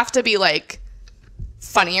 but they have to be like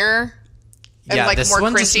funnier and like this more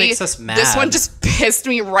one cringy. just makes us mad. This one just pissed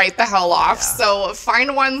me right the hell off. Yeah. So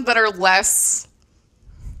find ones that are less.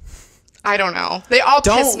 I don't know. They all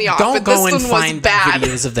piss me off. Don't but go this and one was find bad.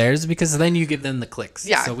 videos of theirs because then you give them the clicks.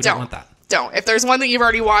 Yeah, so we don't want that. Don't. If there's one that you've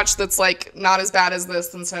already watched that's like not as bad as this,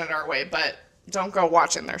 then send it our way. But don't go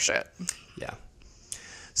watching their shit. Yeah.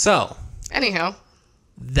 So. Anyhow.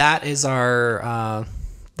 That is our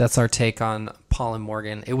that's our take on Paul and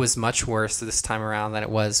Morgan. It was much worse this time around than it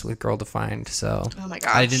was with Girl Defined. So oh my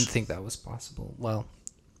gosh. I didn't think that was possible. Well,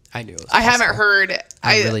 I knew it was I possible. haven't heard.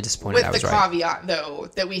 I'm really disappointed. With I was the right. caveat, though,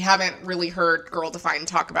 that we haven't really heard Girl Defined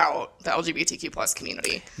talk about the LGBTQ plus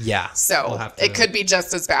community. Yeah. So it could be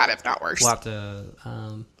just as bad, if not worse. We'll have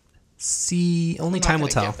to see. Only time will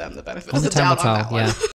tell. Give them the benefit Only of the time will doubt on tell. that Yeah. one.